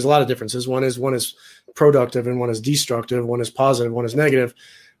 there's a lot of differences. One is productive and one is destructive. One is positive, one is negative.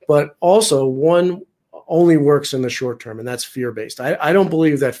 But also one only works in the short term, and that's fear-based. I don't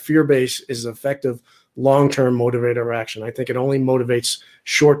believe that fear-based is effective long-term motivator of action. I think it only motivates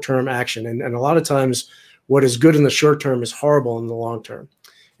short-term action. And a lot of times what is good in the short term is horrible in the long term.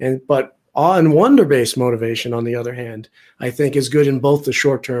 But awe and wonder-based motivation, on the other hand, I think is good in both the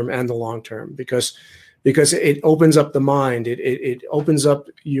short term and the long term because it opens up the mind. It opens up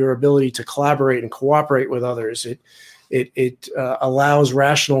your ability to collaborate and cooperate with others. It allows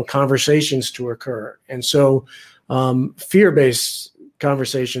rational conversations to occur. And so fear-based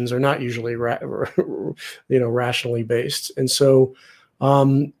conversations are not usually rationally based. And so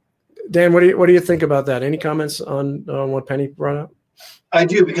Dan, what do you think about that? Any comments on what Penny brought up? I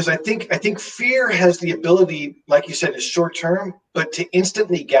do, because I think fear has the ability, like you said, is short term, but to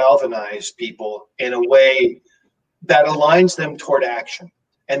instantly galvanize people in a way that aligns them toward action.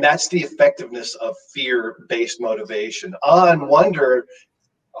 And that's the effectiveness of fear-based motivation. Awe and wonder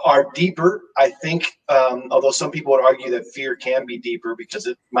are deeper, I think, although some people would argue that fear can be deeper because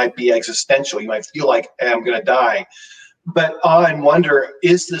it might be existential. You might feel like, hey, I'm going to die. But awe and wonder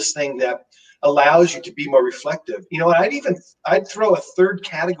is this thing that allows you to be more reflective. I'd throw a third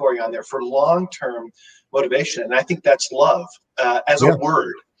category on there for long-term motivation, and I think that's love as a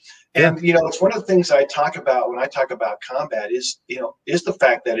word. And it's one of the things I talk about when I talk about combat is the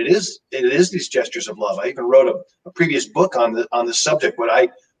fact that it is these gestures of love. I even wrote a previous book on the subject.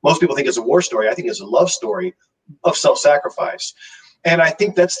 Most people think is a war story. I think it's a love story of self-sacrifice. And I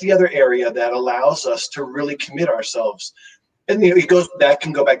think that's the other area that allows us to really commit ourselves. And that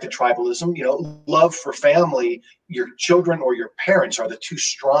can go back to tribalism. Love for family, your children or your parents are the two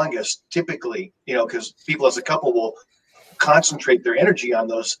strongest typically, because people as a couple will concentrate their energy on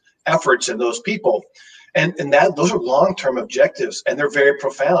those efforts and those people. And those are long-term objectives, and they're very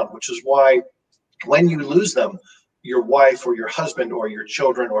profound, which is why when you lose them, your wife or your husband or your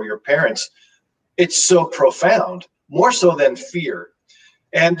children or your parents, it's so profound, more so than fear.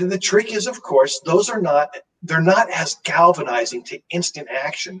 And the trick is, of course, they're not as galvanizing to instant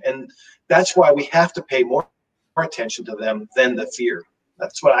action. And that's why we have to pay more attention to them than the fear.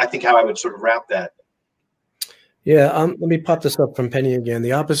 That's what I think how I would sort of wrap that. Yeah, let me pop this up from Penny again.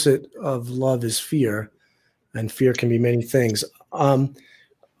 The opposite of love is fear, and fear can be many things. I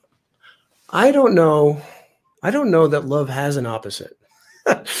don't know that love has an opposite.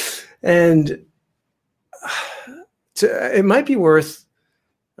 And it might be worth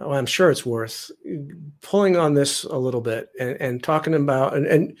well, I'm sure it's worth pulling on this a little bit and talking about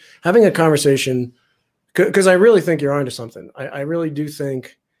and having a conversation, because I really think you're onto something. I really do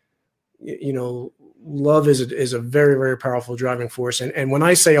think, love is a very, very powerful driving force. And when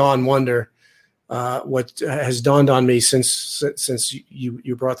I say awe and wonder, what has dawned on me since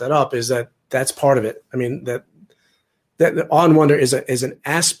you brought that up is that's part of it. I mean, that awe and wonder is an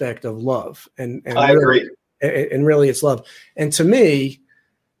aspect of love, and I agree. And really it's love. And to me,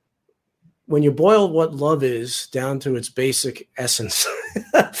 when you boil what love is down to its basic essence,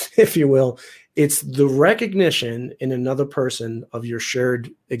 if you will, it's the recognition in another person of your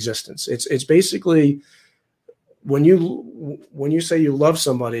shared existence. It's basically when you say you love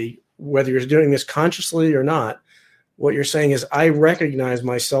somebody, whether you're doing this consciously or not, what you're saying is, I recognize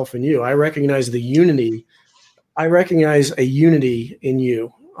myself in you. I recognize the unity. I recognize a unity in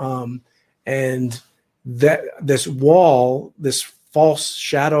you. And that this wall, this false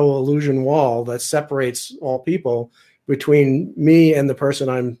shadow illusion wall that separates all people between me and the person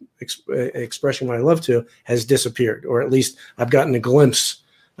I'm expressing my love to, has disappeared, or at least I've gotten a glimpse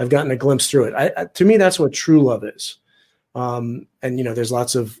through it. To me, that's what true love is. And there's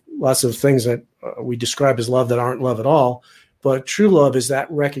lots of things that we describe as love that aren't love at all, but true love is that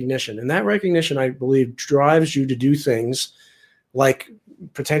recognition. And that recognition, I believe, drives you to do things like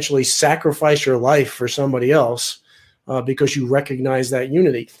potentially sacrifice your life for somebody else, because you recognize that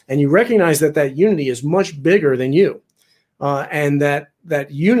unity, and you recognize that unity is much bigger than you. And that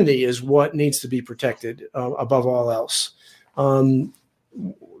unity is what needs to be protected above all else. Dan,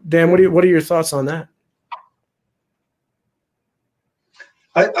 what are your thoughts on that?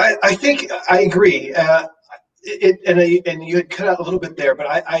 I think I agree. And you had cut out a little bit there, but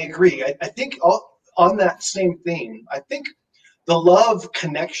I agree. I think on that same theme, I think the love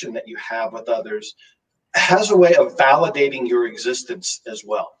connection that you have with others has a way of validating your existence as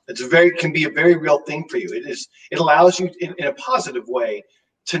well. Can be a very real thing for you. It allows you in a positive way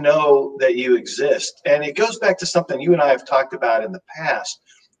to know that you exist. And it goes back to something you and I have talked about in the past.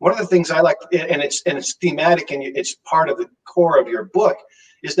 One of the things I like, and it's thematic, and it's part of the core of your book,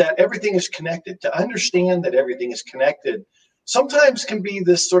 is that everything is connected. To understand that everything is connected sometimes can be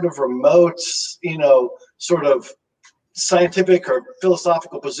this sort of remote, sort of scientific or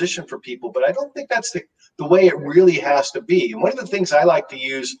philosophical position for people, but I don't think that's the way it really has to be. And one of the things I like to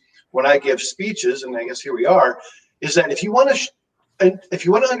use when I give speeches, and I guess here we are, is that if you want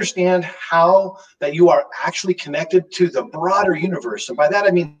to understand how that you are actually connected to the broader universe, and by that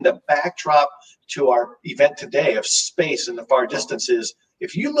I mean the backdrop to our event today of space and the far distances,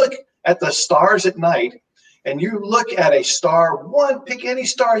 if you look at the stars at night and you look at a star, pick any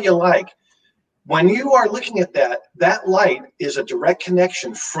star you like, when you are looking at that light is a direct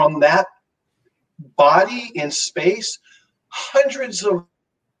connection from that body in space, hundreds of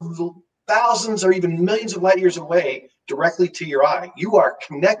thousands or even millions of light years away, directly to your eye. You are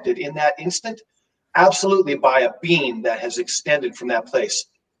connected in that instant, absolutely, by a beam that has extended from that place.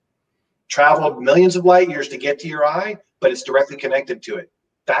 Traveled millions of light years to get to your eye, but it's directly connected to it.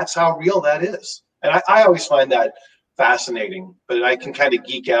 That's how real that is. And I always find that fascinating, but I can kind of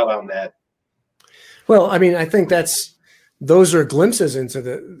geek out on that. Well, I mean, I think those are glimpses into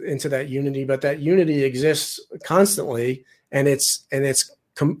that unity, but that unity exists constantly, and it's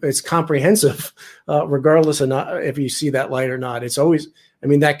comprehensive, regardless of not if you see that light or not. It's always, I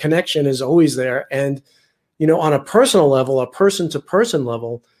mean, that connection is always there. And, on a personal level, a person to person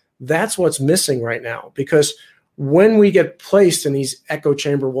level, that's what's missing right now, because when we get placed in these echo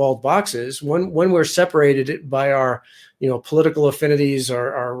chamber walled boxes, when we're separated by our, political affinities,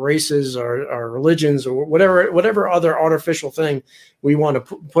 our races, our religions, or whatever other artificial thing we want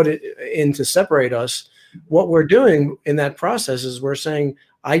to put it in to separate us, what we're doing in that process is we're saying,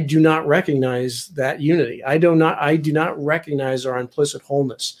 I do not recognize that unity. I do not recognize our implicit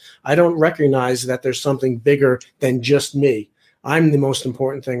wholeness. I don't recognize that there's something bigger than just me. I'm the most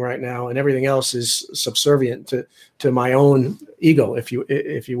important thing right now, and everything else is subservient to my own ego, if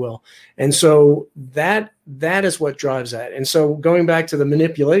you will. And so that is what drives that. And so going back to the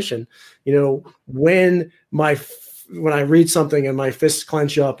manipulation, when I read something and my fists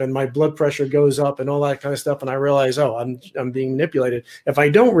clench up and my blood pressure goes up and all that kind of stuff, and I realize, I'm being manipulated. If I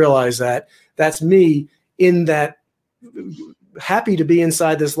don't realize that, that's me in that happy to be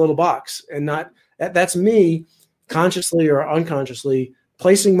inside this little box, and that's me consciously or unconsciously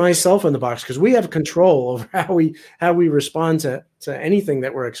placing myself in the box, because we have control over how we respond to anything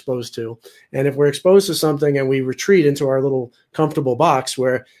that we're exposed to. And if we're exposed to something and we retreat into our little comfortable box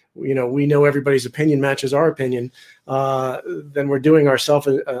where we know everybody's opinion matches our opinion, then we're doing ourselves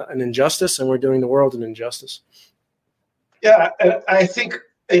an injustice, and we're doing the world an injustice. Yeah, I think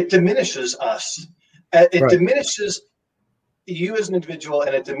it diminishes us. It diminishes you as an individual,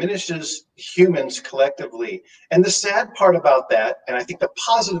 and it diminishes humans collectively. And the sad part about that, and I think the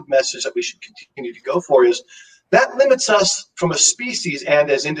positive message that we should continue to go for, is that limits us from a species and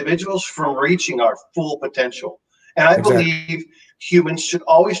as individuals from reaching our full potential. And I believe humans should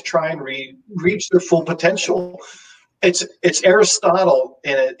always try and reach their full potential. It's Aristotle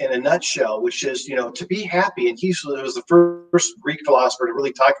in a nutshell, which is, to be happy. And he was the first Greek philosopher to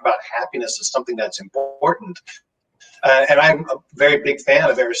really talk about happiness as something that's important. And I'm a very big fan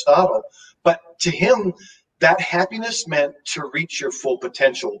of Aristotle. But to him, that happiness meant to reach your full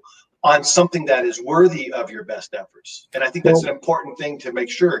potential on something that is worthy of your best efforts. And I think that's an important thing to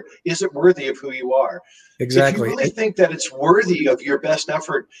make sure. Is it worthy of who you are? Exactly. If you really think that it's worthy of your best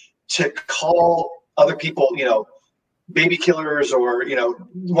effort to call other people, baby killers, or,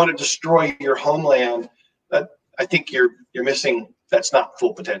 want to destroy your homeland, I think you're missing. That's not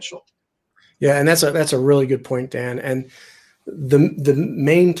full potential. Yeah, and that's a really good point, Dan. And the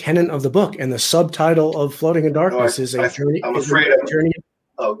main tenet of the book and the subtitle of Floating in Darkness is a journey. I'm afraid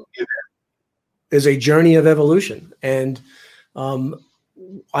is a journey of evolution. And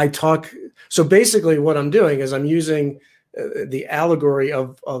I talk. So basically, what I'm doing is I'm using the allegory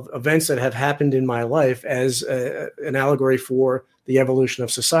of events that have happened in my life as an allegory for the evolution of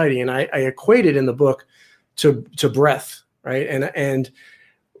society, and I equate it in the book to breath, right? And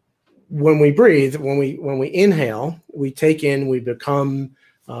when we breathe, when we inhale, we take in, we become,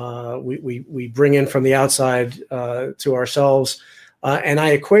 we bring in from the outside to ourselves. And I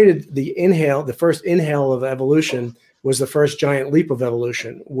equated the first inhale of evolution was the first giant leap of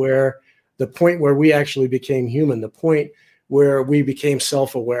evolution, where the point where we actually became human, the point where we became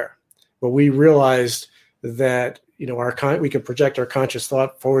self-aware, where we realized that, we could project our conscious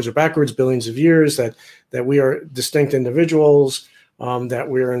thought forwards or backwards billions of years, that we are distinct individuals, that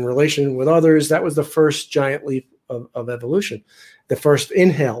we're in relation with others. That was the first giant leap of evolution, the first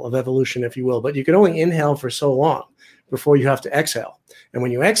inhale of evolution, if you will. But you can only inhale for so long before you have to exhale. And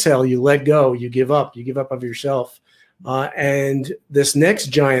when you exhale, you let go, you give up of yourself. And this next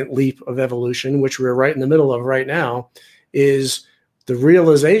giant leap of evolution, which we're right in the middle of right now, is the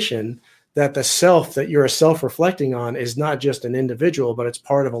realization that the self that you're self-reflecting on is not just an individual, but it's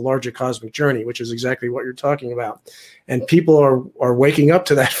part of a larger cosmic journey, which is exactly what you're talking about. And people are waking up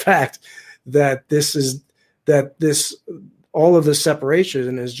to that fact that all of this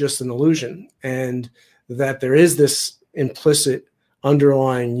separation is just an illusion, and that there is this implicit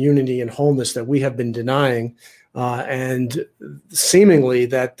underlying unity and wholeness that we have been denying. And seemingly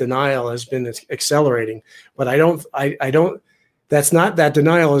that denial has been accelerating, but that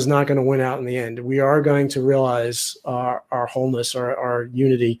denial is not going to win out in the end. We are going to realize our wholeness, our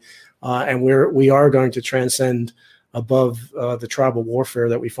unity, and we are going to transcend above the tribal warfare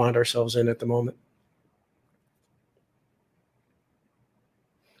that we find ourselves in at the moment.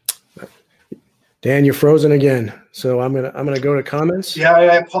 Dan, you're frozen again. So I'm gonna go to comments. Yeah,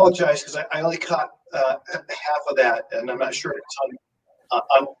 I apologize because I only caught half of that, and I'm not sure it's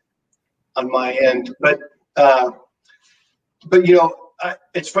on my end. But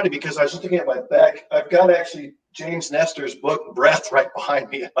it's funny because I was just looking at my back. I've got actually James Nestor's book Breath right behind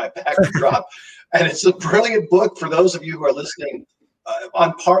me at my backdrop, and it's a brilliant book for those of you who are listening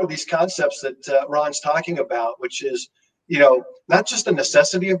on part of these concepts that Ron's talking about, which is, not just the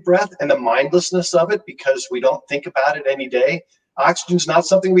necessity of breath and the mindlessness of it, because we don't think about it any day. Oxygen's not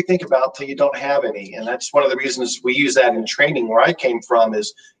something we think about till you don't have any. And that's one of the reasons we use that in training. Where I came from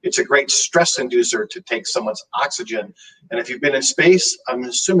is it's a great stress inducer to take someone's oxygen. And if you've been in space, I'm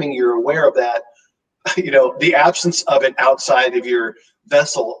assuming you're aware of that, the absence of it outside of your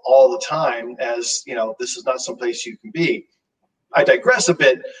vessel all the time, as, this is not someplace you can be. I digress a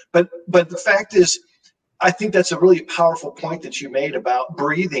bit, but the fact is, I think that's a really powerful point that you made about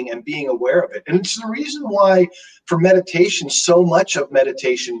breathing and being aware of it. And it's the reason why for meditation, so much of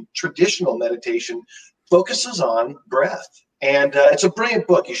meditation, traditional meditation, focuses on breath. And it's a brilliant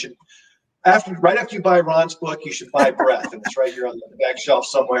book. You should, right after you buy Ron's book, you should buy Breath. And it's right here on the back shelf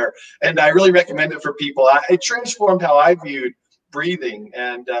somewhere. And I really recommend it for people. It transformed how I viewed breathing,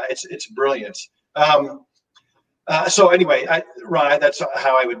 and it's brilliant. So anyway, Ron, that's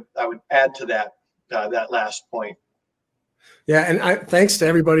how I would add to that. That last point. Yeah, and thanks to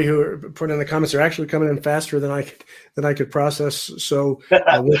everybody who put in the comments. They're actually coming in faster than I could process. So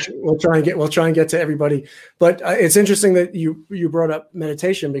we'll try and get to everybody. But it's interesting that you brought up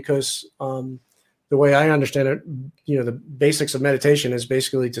meditation, because the way I understand it, the basics of meditation is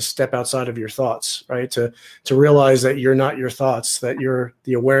basically to step outside of your thoughts, right? To realize that you're not your thoughts, that you're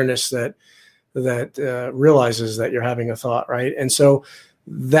the awareness that realizes that you're having a thought, right? And so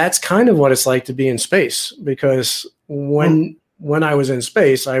that's kind of what it's like to be in space, because when I was in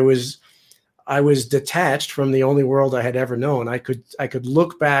space, I was detached from the only world I had ever known. I could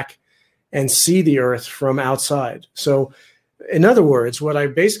look back and see the Earth from outside. So in other words, what I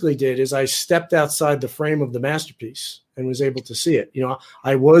basically did is I stepped outside the frame of the masterpiece and was able to see it.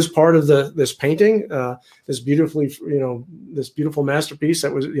 I was part of this painting, this beautiful masterpiece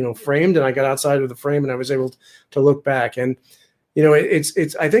that was, framed, and I got outside of the frame and I was able to look back. And,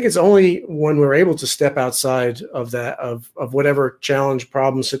 it's I think it's only when we're able to step outside of that, of whatever challenge,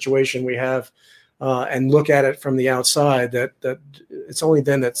 problem, situation we have, and look at it from the outside, that it's only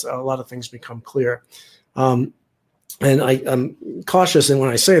then that a lot of things become clear. And I'm cautious when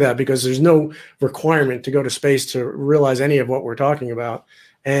I say that, because there's no requirement to go to space to realize any of what we're talking about.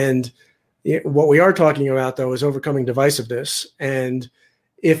 And what we are talking about, though, is overcoming divisiveness. And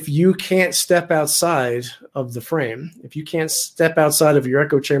if you can't step outside of the frame, if you can't step outside of your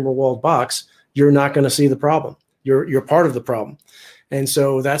echo chamber walled box, you're not going to see the problem. You're part of the problem. And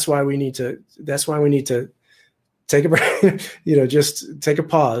so that's why we need to take a break, just take a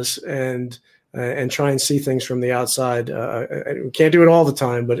pause and try and see things from the outside. We can't do it all the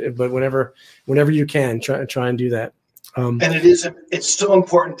time, but whenever you can, try and do that. And it's so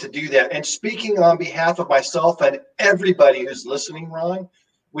important to do that. And speaking on behalf of myself and everybody who's listening, Ron,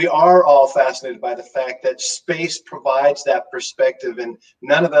 we are all fascinated by the fact that space provides that perspective, and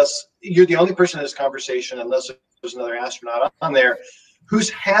none of us, you're the only person in this conversation, unless there's another astronaut on there, who's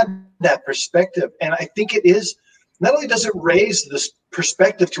had that perspective. And I think it is, not only does it raise this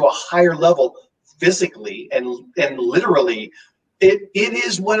perspective to a higher level physically and literally, it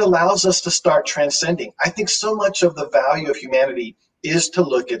is what allows us to start transcending. I think so much of the value of humanity is to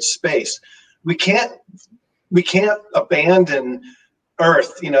look at space. We can't abandon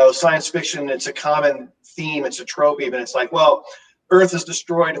Earth. Science fiction, it's a common theme, it's a trope even. It's like, well, Earth is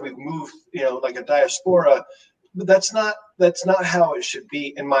destroyed and we've moved, like a diaspora. But that's not how it should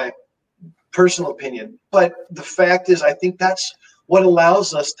be, in my personal opinion. But the fact is, I think that's what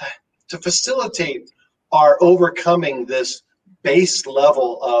allows us to facilitate our overcoming this base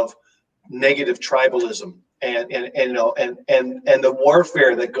level of negative tribalism and the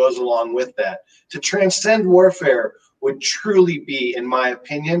warfare that goes along with that. To transcend warfare would truly be, in my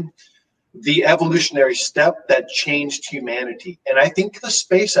opinion, the evolutionary step that changed humanity. And I think the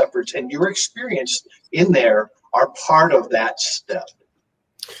space efforts and your experience in there are part of that step.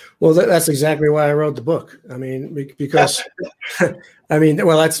 Well, that's exactly why I wrote the book. I mean, because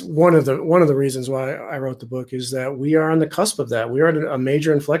that's one of the reasons why I wrote the book, is that we are on the cusp of that. We are at a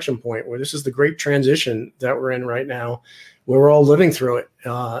major inflection point where this is the great transition that we're in right now, where we're all living through it.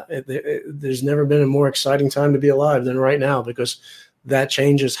 There's never been a more exciting time to be alive than right now, because that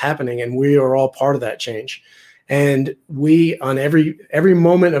change is happening and we are all part of that change. And we, on every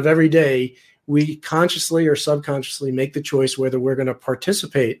moment of every day, we consciously or subconsciously make the choice whether we're going to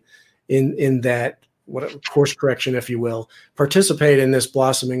participate in that, what course correction, if you will, participate in this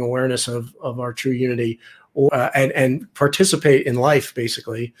blossoming awareness of our true unity, or and participate in life,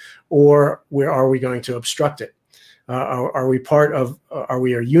 basically, or are we going to obstruct it? Are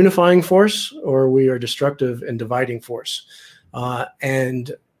we a unifying force, or are we a destructive and dividing force?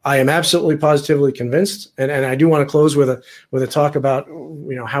 And I am absolutely positively convinced, and I do want to close with a talk about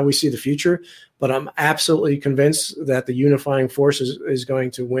how we see the future, but I'm absolutely convinced that the unifying force is going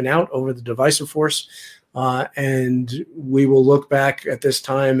to win out over the divisive force, and we will look back at this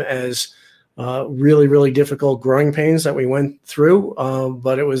time as really, really difficult growing pains that we went through,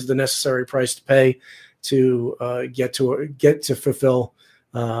 but it was the necessary price to pay to get to fulfill,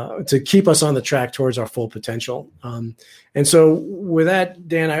 to keep us on the track towards our full potential. And so with that,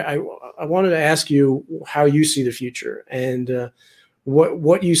 Dan, I wanted to ask you how you see the future, and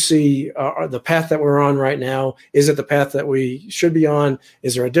what you see are the path that we're on right now. Is it the path that we should be on?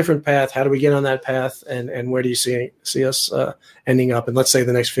 Is there a different path? How do we get on that path? And where do you see us ending up in, let's say,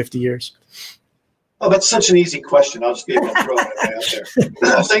 the next 50 years? Oh, that's such an easy question. I'll just be able to throw it out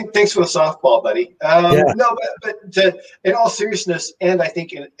there. Thanks for the softball, buddy. No, but in all seriousness, and I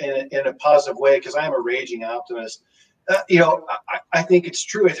think in a positive way, because I am a raging optimist. I think it's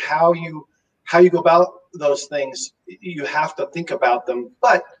true. It's how you go about those things. You have to think about them,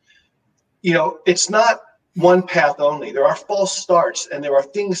 but it's not one path only. There are false starts, and there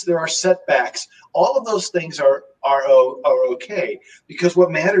are setbacks. All of those things are okay, because what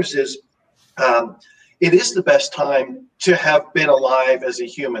matters is, it is the best time to have been alive as a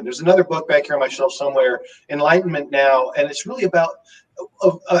human. There's another book back here on my shelf somewhere, Enlightenment Now, and it's really about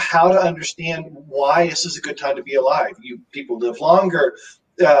how to understand why this is a good time to be alive. People live longer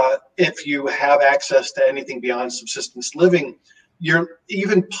if you have access to anything beyond subsistence living.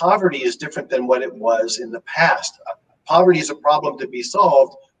 even poverty is different than what it was in the past. Poverty is a problem to be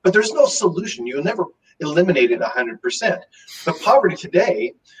solved, but there's no solution. You'll never eliminate it 100%. But poverty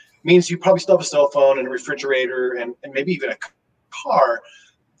today means you probably still have a cell phone and a refrigerator and maybe even a car,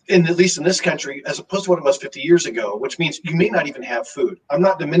 at least in this country, as opposed to what it was 50 years ago, which means you may not even have food. I'm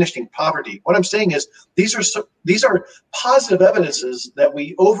not diminishing poverty. What I'm saying is these are positive evidences that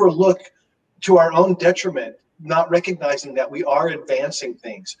we overlook to our own detriment, not recognizing that we are advancing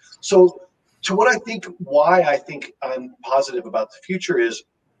things. So to why I think I'm positive about the future is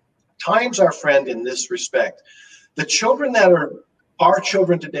time's our friend in this respect. The children that are our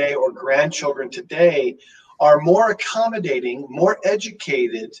children today or grandchildren today are more accommodating, more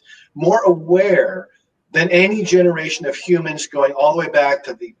educated, more aware than any generation of humans going all the way back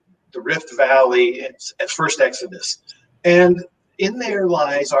to the Rift Valley at first Exodus. And in there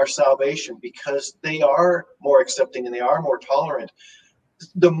lies our salvation, because they are more accepting and they are more tolerant.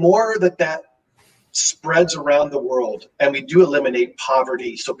 The more that spreads around the world and we do eliminate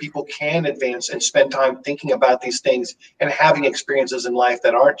poverty so people can advance and spend time thinking about these things and having experiences in life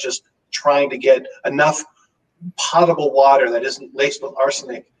that aren't just trying to get enough potable water that isn't laced with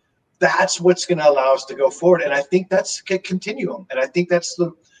arsenic, that's what's going to allow us to go forward. And I think that's a continuum. And I think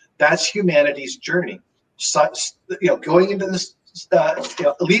that's humanity's journey. So, going into this,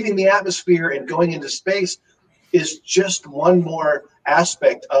 leaving the atmosphere and going into space is just one more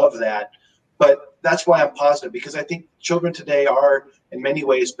aspect of that. But that's why I'm positive, because I think children today are in many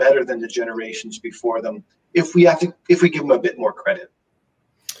ways better than the generations before them, if we give them a bit more credit.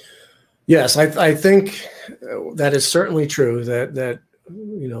 Yes, I think that is certainly true. That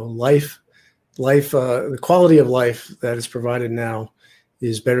life, the quality of life that is provided now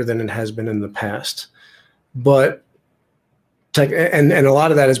is better than it has been in the past. But and a lot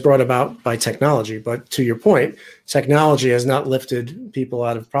of that is brought about by technology. But to your point, technology has not lifted people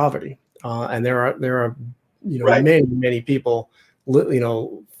out of poverty. And there are right. many people,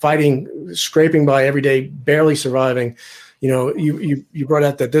 fighting, scraping by every day, barely surviving. You brought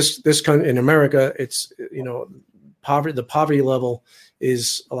out that this country in America, it's the poverty level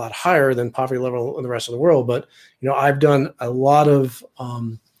is a lot higher than poverty level in the rest of the world. But I've done a lot of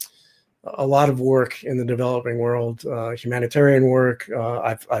work in the developing world, humanitarian work.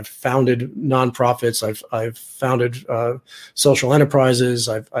 I've founded nonprofits. I've founded social enterprises.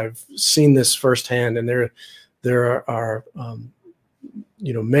 I've seen this firsthand, and there are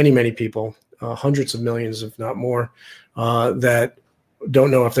many people, hundreds of millions, if not more, that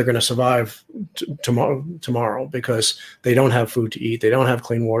don't know if they're going to survive tomorrow because they don't have food to eat. They don't have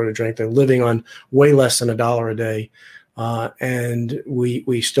clean water to drink. They're living on way less than $1 a day. And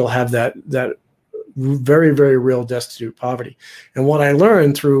we still have that very, very real destitute poverty. And what I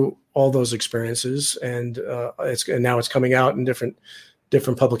learned through all those experiences, and now it's coming out in different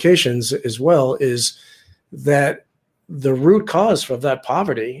publications as well, is that the root cause of that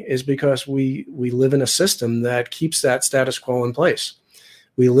poverty is because we live in a system that keeps that status quo in place.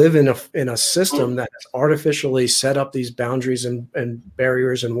 We live in a system that has artificially set up these boundaries and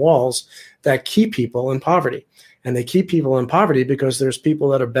barriers and walls that keep people in poverty. And they keep people in poverty because there's people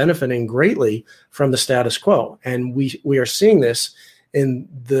that are benefiting greatly from the status quo. And we are seeing this in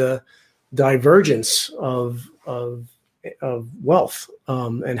the divergence of wealth,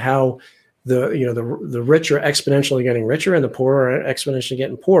 and how the rich are exponentially getting richer and the poor are exponentially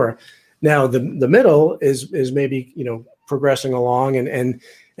getting poorer. Now the middle is maybe progressing along, and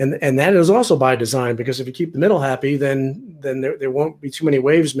that is also by design, because if you keep the middle happy, then there won't be too many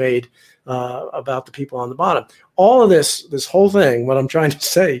waves made about the people on the bottom. All of this whole thing, what I'm trying to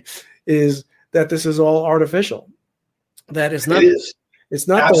say is that this is all artificial. That is not. It's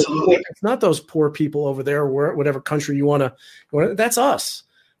not. Absolutely. It's not those poor people over there, whatever country you want to. That's us.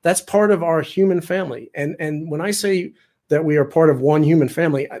 That's part of our human family. And when I say that we are part of one human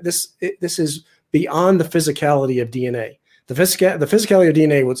family, this is beyond the physicality of DNA. The physicality of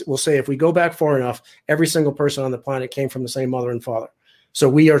DNA will say, if we go back far enough, every single person on the planet came from the same mother and father. So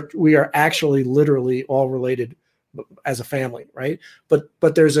we are actually literally all related as a family, right?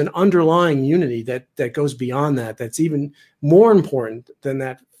 But there's an underlying unity that goes beyond that. That's even more important than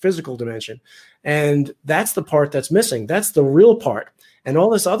that physical dimension. And that's the part that's missing. That's the real part. And all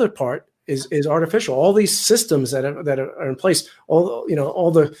this other part is artificial. All these systems that are in place,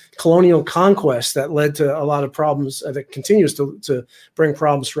 all the colonial conquests that led to a lot of problems, that continues to bring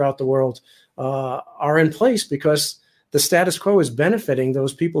problems throughout the world, are in place because the status quo is benefiting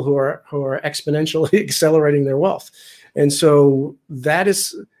those people who are exponentially accelerating their wealth. And so that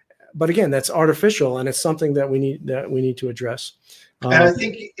is, but again, that's artificial, and it's something that we need to address. And I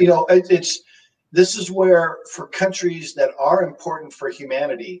think this is where, for countries that are important for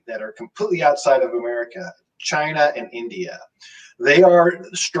humanity, that are completely outside of America, China and India, they are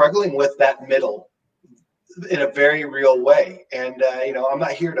struggling with that middle in a very real way. And, I'm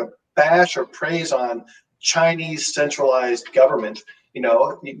not here to bash or praise on Chinese centralized government.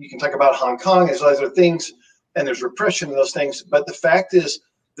 You can talk about Hong Kong, there's other things, and there's repression and those things. But the fact is,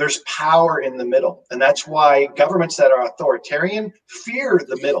 there's power in the middle. And that's why governments that are authoritarian fear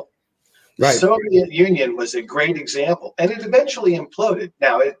the middle. Right. The Soviet Union was a great example, and it eventually imploded.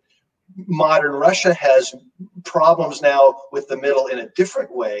 Now, modern Russia has problems now with the middle in a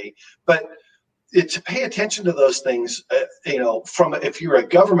different way, but to pay attention to those things, if you're a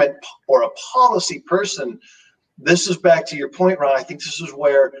government or a policy person, this is back to your point, Ron. I think this is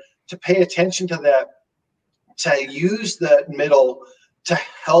where to pay attention to that, to use that middle to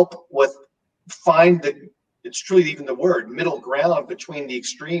help with it's truly even the word middle ground between the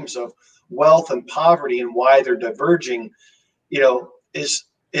extremes of wealth and poverty and why they're diverging, is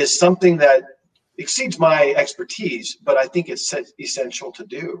something that exceeds my expertise, but I think it's essential to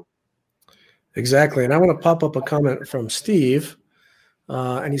do. Exactly. And I want to pop up a comment from Steve.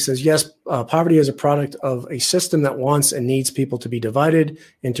 And he says, yes, poverty is a product of a system that wants and needs people to be divided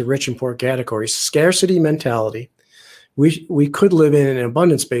into rich and poor categories. Scarcity mentality. We could live in an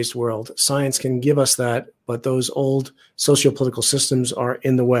abundance-based world. Science can give us that, but those old socio-political systems are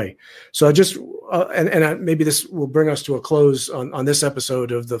in the way. So I just, maybe this will bring us to a close on this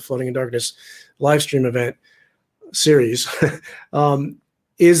episode of the Floating in Darkness live stream event series,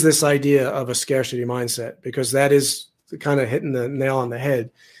 is this idea of a scarcity mindset, because that is kind of hitting the nail on the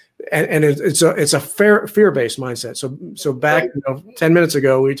head. And it's a fear-based mindset. So back 10 minutes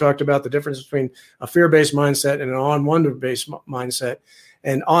ago, we talked about the difference between a fear-based mindset and an on-wonder-based mindset.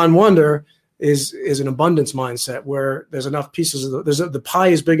 And on-wonder is an abundance mindset where there's enough pieces of the pie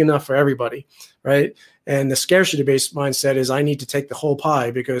is big enough for everybody, right? And the scarcity-based mindset is I need to take the whole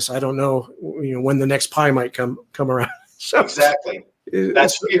pie because I don't know when the next pie might come around. So exactly,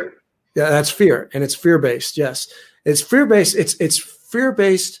 that's fear. Yeah, that's fear, and it's fear-based. Yes, it's fear-based. It's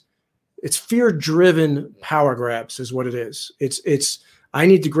fear-based. It's fear-driven power grabs is what it is. It's I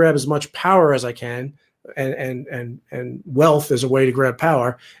need to grab as much power as I can, and wealth is a way to grab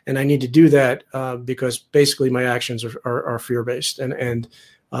power, and I need to do that because basically my actions are fear-based, and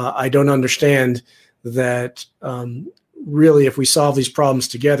I don't understand that really if we solve these problems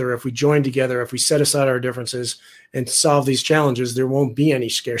together, if we join together, if we set aside our differences and solve these challenges, there won't be any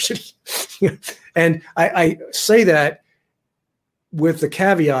scarcity. And I say that with the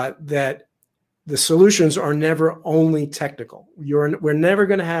caveat that the solutions are never only technical. We're never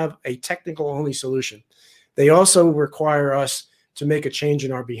going to have a technical only solution. They also require us to make a change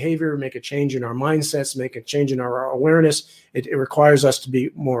in our behavior, make a change in our mindsets, make a change in our awareness. It requires us to be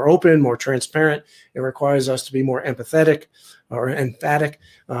more open, more transparent. It requires us to be more empathetic or emphatic,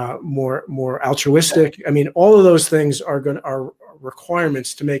 more altruistic. I mean, all of those things are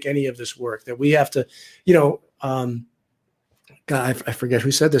requirements to make any of this work, that we have to, God, I forget who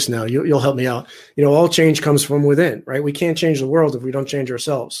said this now. You'll help me out. All change comes from within, right? We can't change the world if we don't change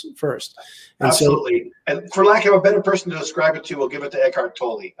ourselves first. And absolutely. And for lack of a better person to describe it to, we'll give it to Eckhart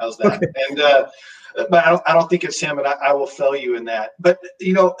Tolle. How's that? Okay. And but I don't think it's him, and I will fail you in that. But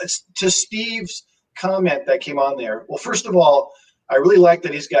to Steve's comment that came on there. Well, first of all, I really like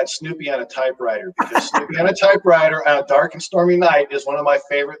that he's got Snoopy on a typewriter, because Snoopy on a typewriter on a dark and stormy night is one of my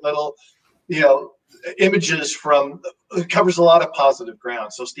favorite little, images it covers a lot of positive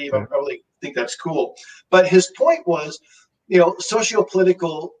ground. So Steve, I really think that's cool. But his point was,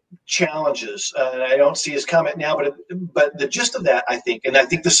 socio-political challenges, and I don't see his comment now, but the gist of that, I think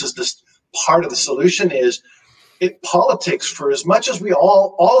this is this part of the solution is politics, for as much as we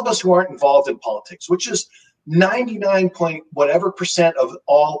all of us who aren't involved in politics, which is 99% of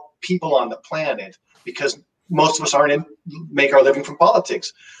all people on the planet, because most of us make our living from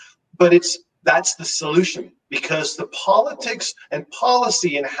politics, but that's the solution, because the politics and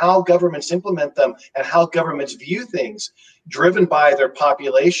policy and how governments implement them and how governments view things driven by their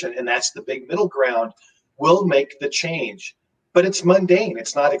population, and that's the big middle ground, will make the change. But it's mundane,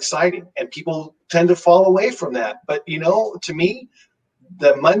 it's not exciting, and people tend to fall away from that. But to me,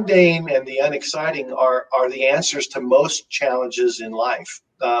 the mundane and the unexciting are the answers to most challenges in life.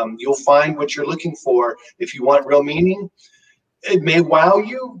 You'll find what you're looking for. If you want real meaning, it may wow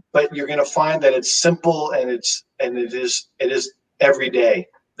you, but you're going to find that it's simple and it is every day.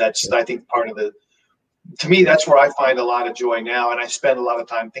 That's, I think, to me, that's where I find a lot of joy now. And I spend a lot of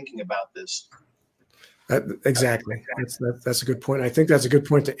time thinking about this. Exactly. That's a good point. I think that's a good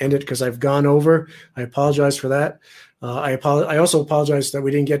point to end it because I've gone over. I apologize for that. I also apologize that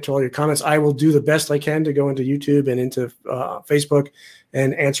we didn't get to all your comments. I will do the best I can to go into YouTube and into Facebook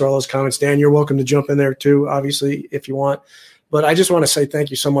and answer all those comments. Dan, you're welcome to jump in there too, obviously, if you want. But I just want to say thank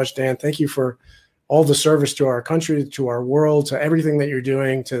you so much, Dan. Thank you for all the service to our country, to our world, to everything that you're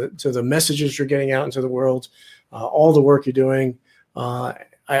doing, to the messages you're getting out into the world, all the work you're doing.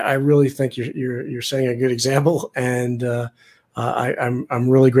 I really think you're setting a good example, and I'm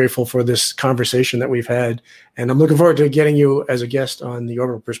really grateful for this conversation that we've had, and I'm looking forward to getting you as a guest on the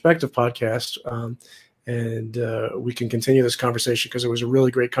Orbital Perspective podcast, and we can continue this conversation because it was a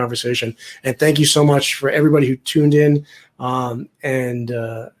really great conversation. And thank you so much for everybody who tuned in and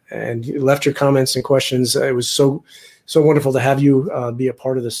left your comments and questions. It was so wonderful to have you be a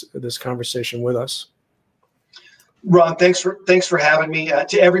part of this conversation with us. Ron, thanks for having me.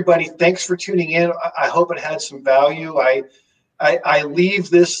 To everybody, thanks for tuning in. I hope it had some value. I leave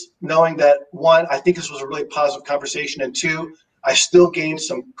this knowing that, one, I think this was a really positive conversation, and two, I still gained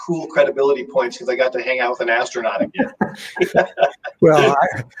some cool credibility points because I got to hang out with an astronaut again. Well,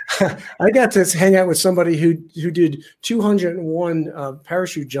 I got to hang out with somebody who did 201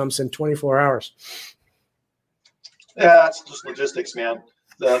 parachute jumps in 24 hours. Yeah, it's just logistics, man.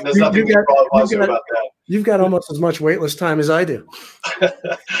 There's nothing we probably want to say about that. You've got almost as much weightless time as I do.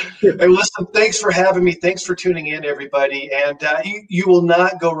 Hey, listen, thanks for having me. Thanks for tuning in, everybody. And you will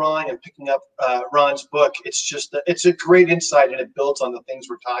not go wrong in picking up Ron's book. It's a great insight, and it builds on the things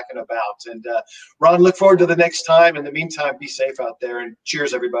we're talking about. And Ron, look forward to the next time. In the meantime, be safe out there, and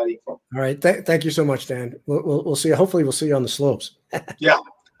cheers, everybody. All right. Thank you so much, Dan. We'll see. Hopefully we'll see you on the slopes. Yeah,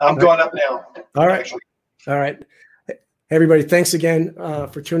 I'm going up now. All right. Actually. All right. Hey, everybody, thanks again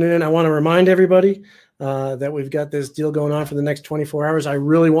for tuning in. I want to remind everybody that we've got this deal going on for the next 24 hours. I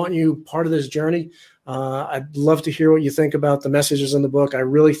really want you part of this journey. I'd love to hear what you think about the messages in the book. I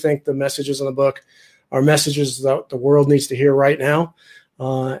really think the messages in the book are messages that the world needs to hear right now.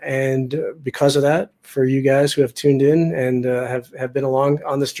 And because of that, for you guys who have tuned in and have been along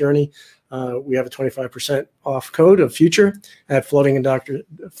on this journey, we have a 25% off code of future at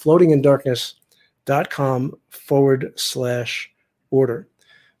floatingindarkness.com/order.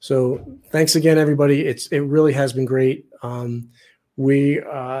 So thanks again, everybody. It really has been great.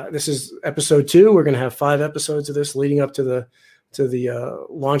 This is episode 2. We're going to have 5 episodes of this leading up to the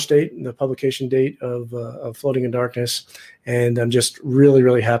launch date and the publication date of Floating in Darkness. And I'm just really,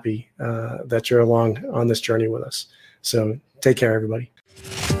 really happy that you're along on this journey with us. So take care, everybody.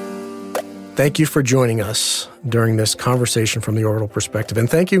 Thank you for joining us during this conversation from the Orbital Perspective. And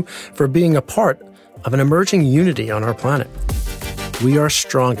thank you for being a part of an emerging unity on our planet. We are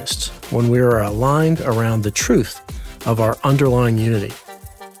strongest when we are aligned around the truth of our underlying unity.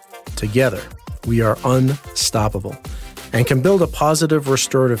 Together, we are unstoppable and can build a positive,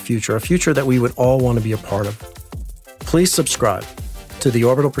 restorative future, a future that we would all want to be a part of. Please subscribe to the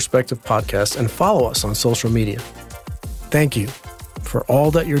Orbital Perspective podcast and follow us on social media. Thank you for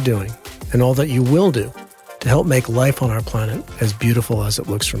all that you're doing and all that you will do to help make life on our planet as beautiful as it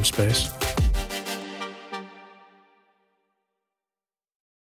looks from space.